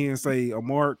come in here and say a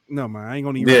mark, no man, I ain't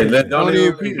gonna even. Don't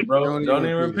even repeat it, bro. Don't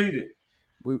even repeat it.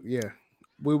 We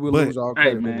will But- lose all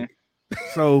Hey, credibility. man.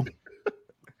 So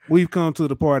we've come to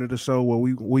the part of the show where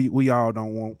we all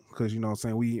don't want, because you know what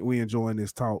I'm saying, we enjoying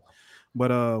this talk.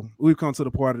 But we've come to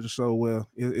the part of the show where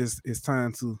it's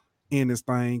time to end this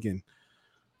thing.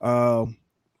 And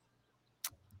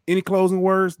any closing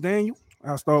words, Daniel?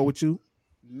 I'll start with you.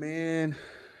 Man,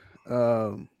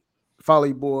 follow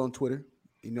your boy on Twitter.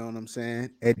 You know what I'm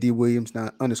saying? At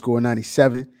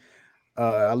 @DWilliams_97.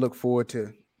 I look forward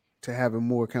to having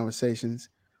more conversations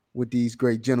with these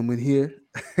great gentlemen here.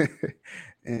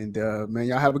 And man,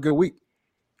 y'all have a good week.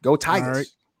 Go Tigers. All right.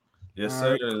 Yes, All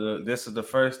sir. right. This is the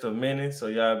first of many, so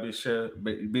y'all be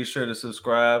sure to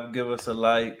subscribe, give us a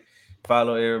like,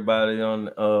 follow everybody on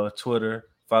Twitter,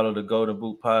 follow the Geauxlden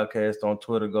Boot Podcast on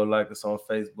Twitter, go like us on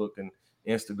Facebook and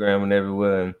Instagram and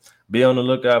everywhere, and be on the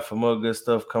lookout for more good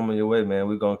stuff coming your way, man.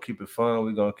 We're gonna keep it fun,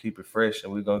 we're gonna keep it fresh,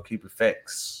 and we're gonna keep it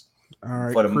facts. All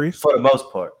right, for Chris. the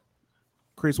most part.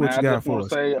 Chris, what Man, you got I just for want us?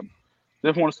 to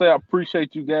say, I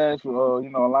appreciate you guys for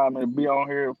allowing me to be on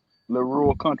here. Little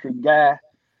rural country guy,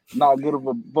 not good of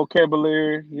a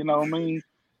vocabulary. You know what I mean?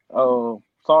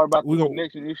 Sorry about the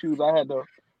connection issues. I had to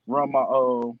run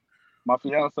my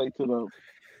fiance to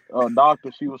the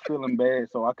doctor. She was feeling bad,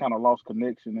 so I kind of lost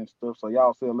connection and stuff. So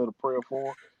y'all say a little prayer for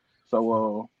her.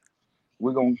 So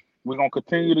we're gonna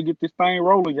continue to get this thing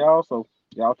rolling, y'all. So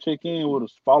y'all check in with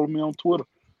us. Follow me on Twitter.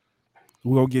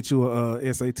 We're gonna get you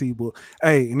a SAT book.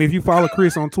 Hey, and if you follow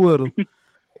Chris on Twitter,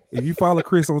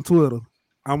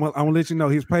 I'm gonna let you know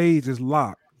his page is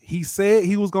locked. He said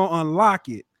he was gonna unlock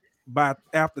it by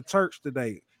after church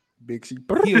today. Big C.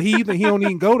 He don't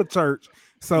even go to church,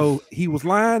 so he was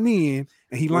lying in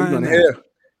and he lying out.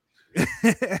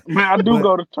 Man, I do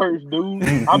go to church, dude.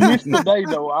 I missed the day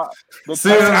though. I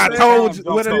told you.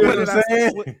 What did I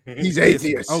say? He's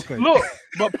atheist. Okay. Look,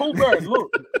 but Pooh Bear, look.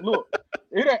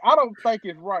 It ain't, I don't think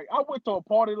it's right. I went to a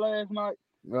party last night.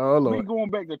 Oh Lord. Me going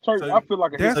back to church, So I feel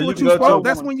like that's what you supposed.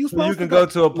 That's when you supposed. You can go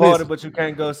to a party, but you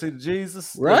can't go see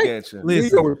Jesus. Right? Look at you.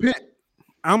 Listen, You repent.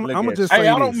 I'm gonna just hey, say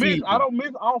I don't this.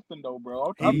 miss often though,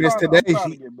 bro. He missed today.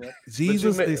 I'm to get back.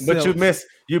 Jesus, but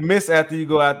you miss after you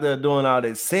go out there doing all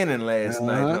that sinning last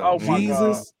night. Oh my Jesus,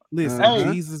 God. listen,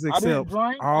 Hey, Jesus I didn't accepts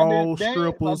drink, all I didn't dance,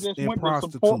 strippers I just and went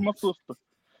to support my prostitutes. sister.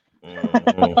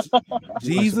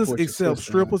 Jesus Support your accepts sister,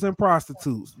 strippers and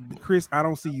prostitutes. Chris, I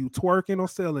don't see you twerking or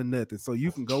selling nothing, so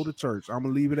you can go to church. I'm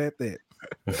gonna leave it at that.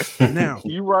 Now,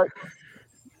 You right.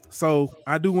 so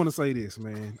I do want to say this,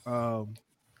 man.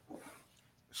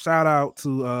 Shout out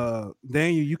to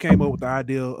Daniel. You came up with the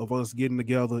idea of us getting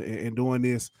together and doing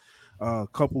this a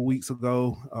couple weeks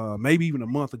ago, maybe even a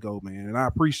month ago, man. And I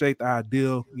appreciate the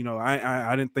idea. You know,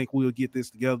 I didn't think we would get this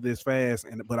together this fast,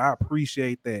 but I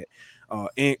appreciate that.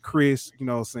 Aunt Chris, you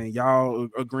know, saying y'all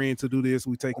agreeing to do this.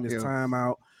 We taking this time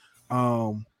out.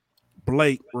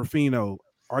 Blake Ruffino,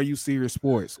 Are You Serious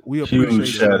Sports? We appreciate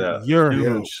shout out. your Huge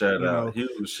help. shout out.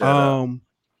 Huge shout out.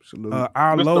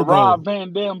 Our Mr. logo. Rob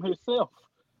Van Dam himself.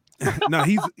 No,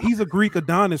 he's a Greek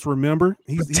Adonis. Remember,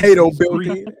 he's Potato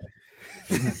Greek.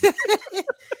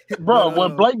 Bro,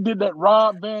 when Blake did that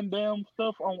Rob Van Dam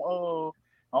stuff on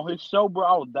his show, bro,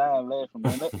 I was dying laughing,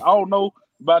 man. I don't know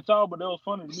about y'all, but that was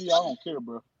funny to me. I don't care,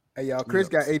 bro. Hey y'all, Chris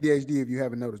got ADHD if you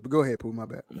haven't noticed. But go ahead, Pooh, my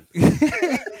bad.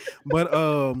 But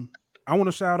I want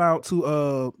to shout out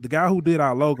to the guy who did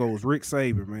our logos, Rick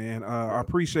Saber, man. I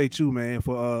appreciate you, man,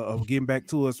 for getting back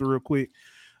to us real quick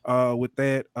with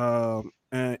that.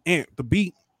 And the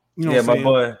beat, you know,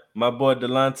 my boy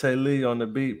Delonte Lee on the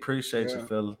beat. Appreciate you,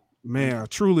 fella. Man, I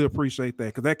truly appreciate that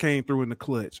because that came through in the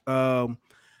clutch.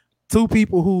 Two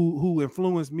people who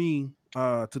influenced me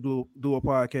to do a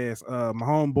podcast. My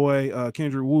homeboy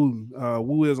Kendrick Wooten,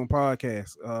 Wooism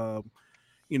Podcast.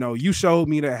 You know, you showed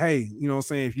me that, hey, you know what I'm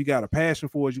saying, if you got a passion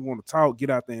for it, you want to talk, get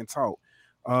out there and talk.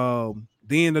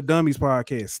 Then the Dummies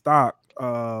Podcast, Stock,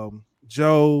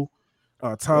 Joe,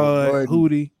 Todd,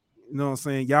 Hootie. You know what I'm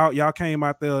saying? Y'all came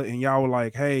out there and y'all were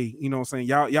like, hey, you know what I'm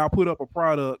saying? Y'all put up a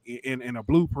product in a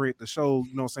blueprint to show,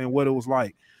 you know what I'm saying, what it was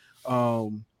like.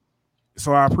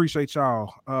 So I appreciate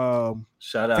y'all.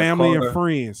 Shout out family Carter. And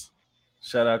friends.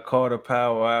 Shout out Carter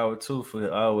Power Hour too for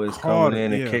always coming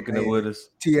in and kicking it with us.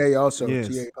 TA also. Yes.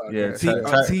 TA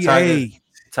podcast. TA.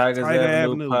 Tigers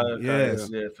Avenue podcast. Yes.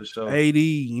 Yeah, for sure. AD,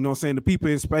 you know what I'm saying? The people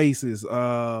in spaces. You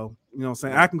know what I'm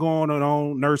saying? I can go on and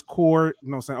on. Nurse Court, you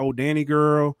know what I'm saying? Old Danny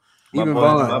Girl. My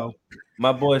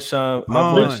boy Sean.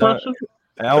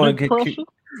 I want to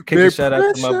kick a shout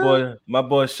out to my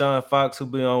boy Sean Fox, who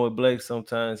be on with Blake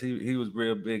sometimes. He was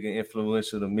real big and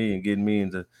influential to me and getting me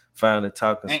into finally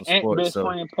talking some sports. Best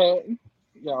friend Patton.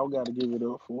 Y'all got to give it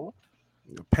up for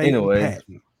Peyton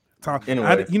Patton. talk.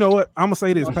 Anyway. You know what? I'm gonna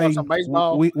say this, Wanna talk Peyton. some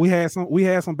baseball? We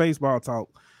had some baseball talk.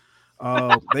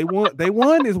 They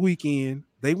won this weekend.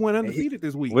 They went undefeated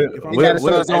this week. We'll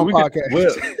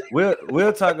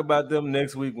talk about them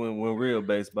next week when real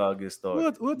baseball gets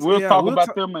started. We'll talk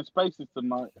about them in spaces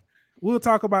tonight. We'll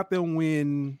talk about them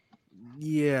when.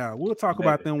 Yeah, we'll talk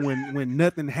about them when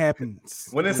nothing happens.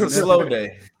 When it's a slow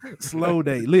day. Slow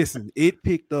day. Listen, it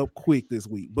picked up quick this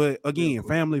week. But again,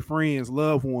 family, friends,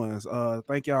 loved ones.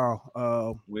 Thank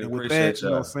y'all. We and with appreciate that, you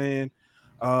know what I'm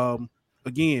saying?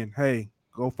 Again, hey,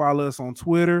 go follow us on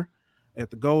Twitter at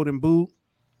the Geauxlden Boot.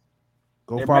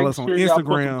 Go follow us on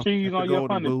Instagram. Put cheese on your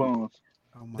honey buns.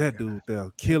 Oh that dude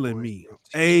there killing me.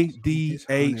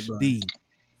 ADHD.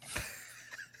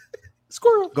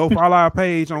 Squirrel. Go follow our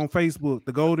page on Facebook,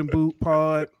 the Geauxlden Boot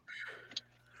Pod,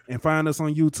 and find us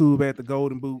on YouTube at the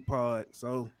Geauxlden Boot Pod.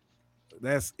 So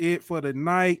that's it for the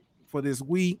night, for this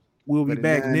week. We'll be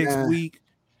back next week.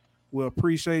 We'll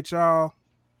appreciate y'all.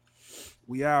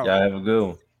 We out. Y'all have a good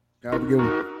one. Y'all have a good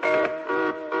one.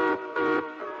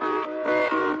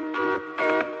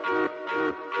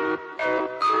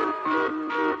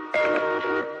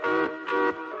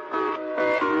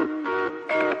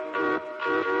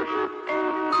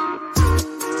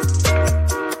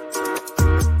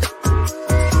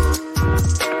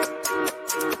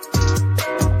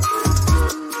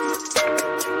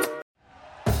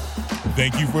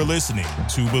 Thank you for listening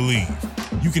to Believe.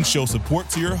 You can show support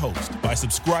to your host by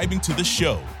subscribing to the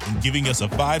show and giving us a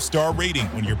 5-star rating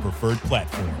on your preferred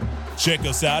platform. Check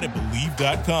us out at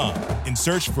Believe.com and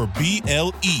search for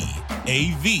BLEAV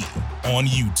on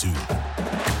YouTube.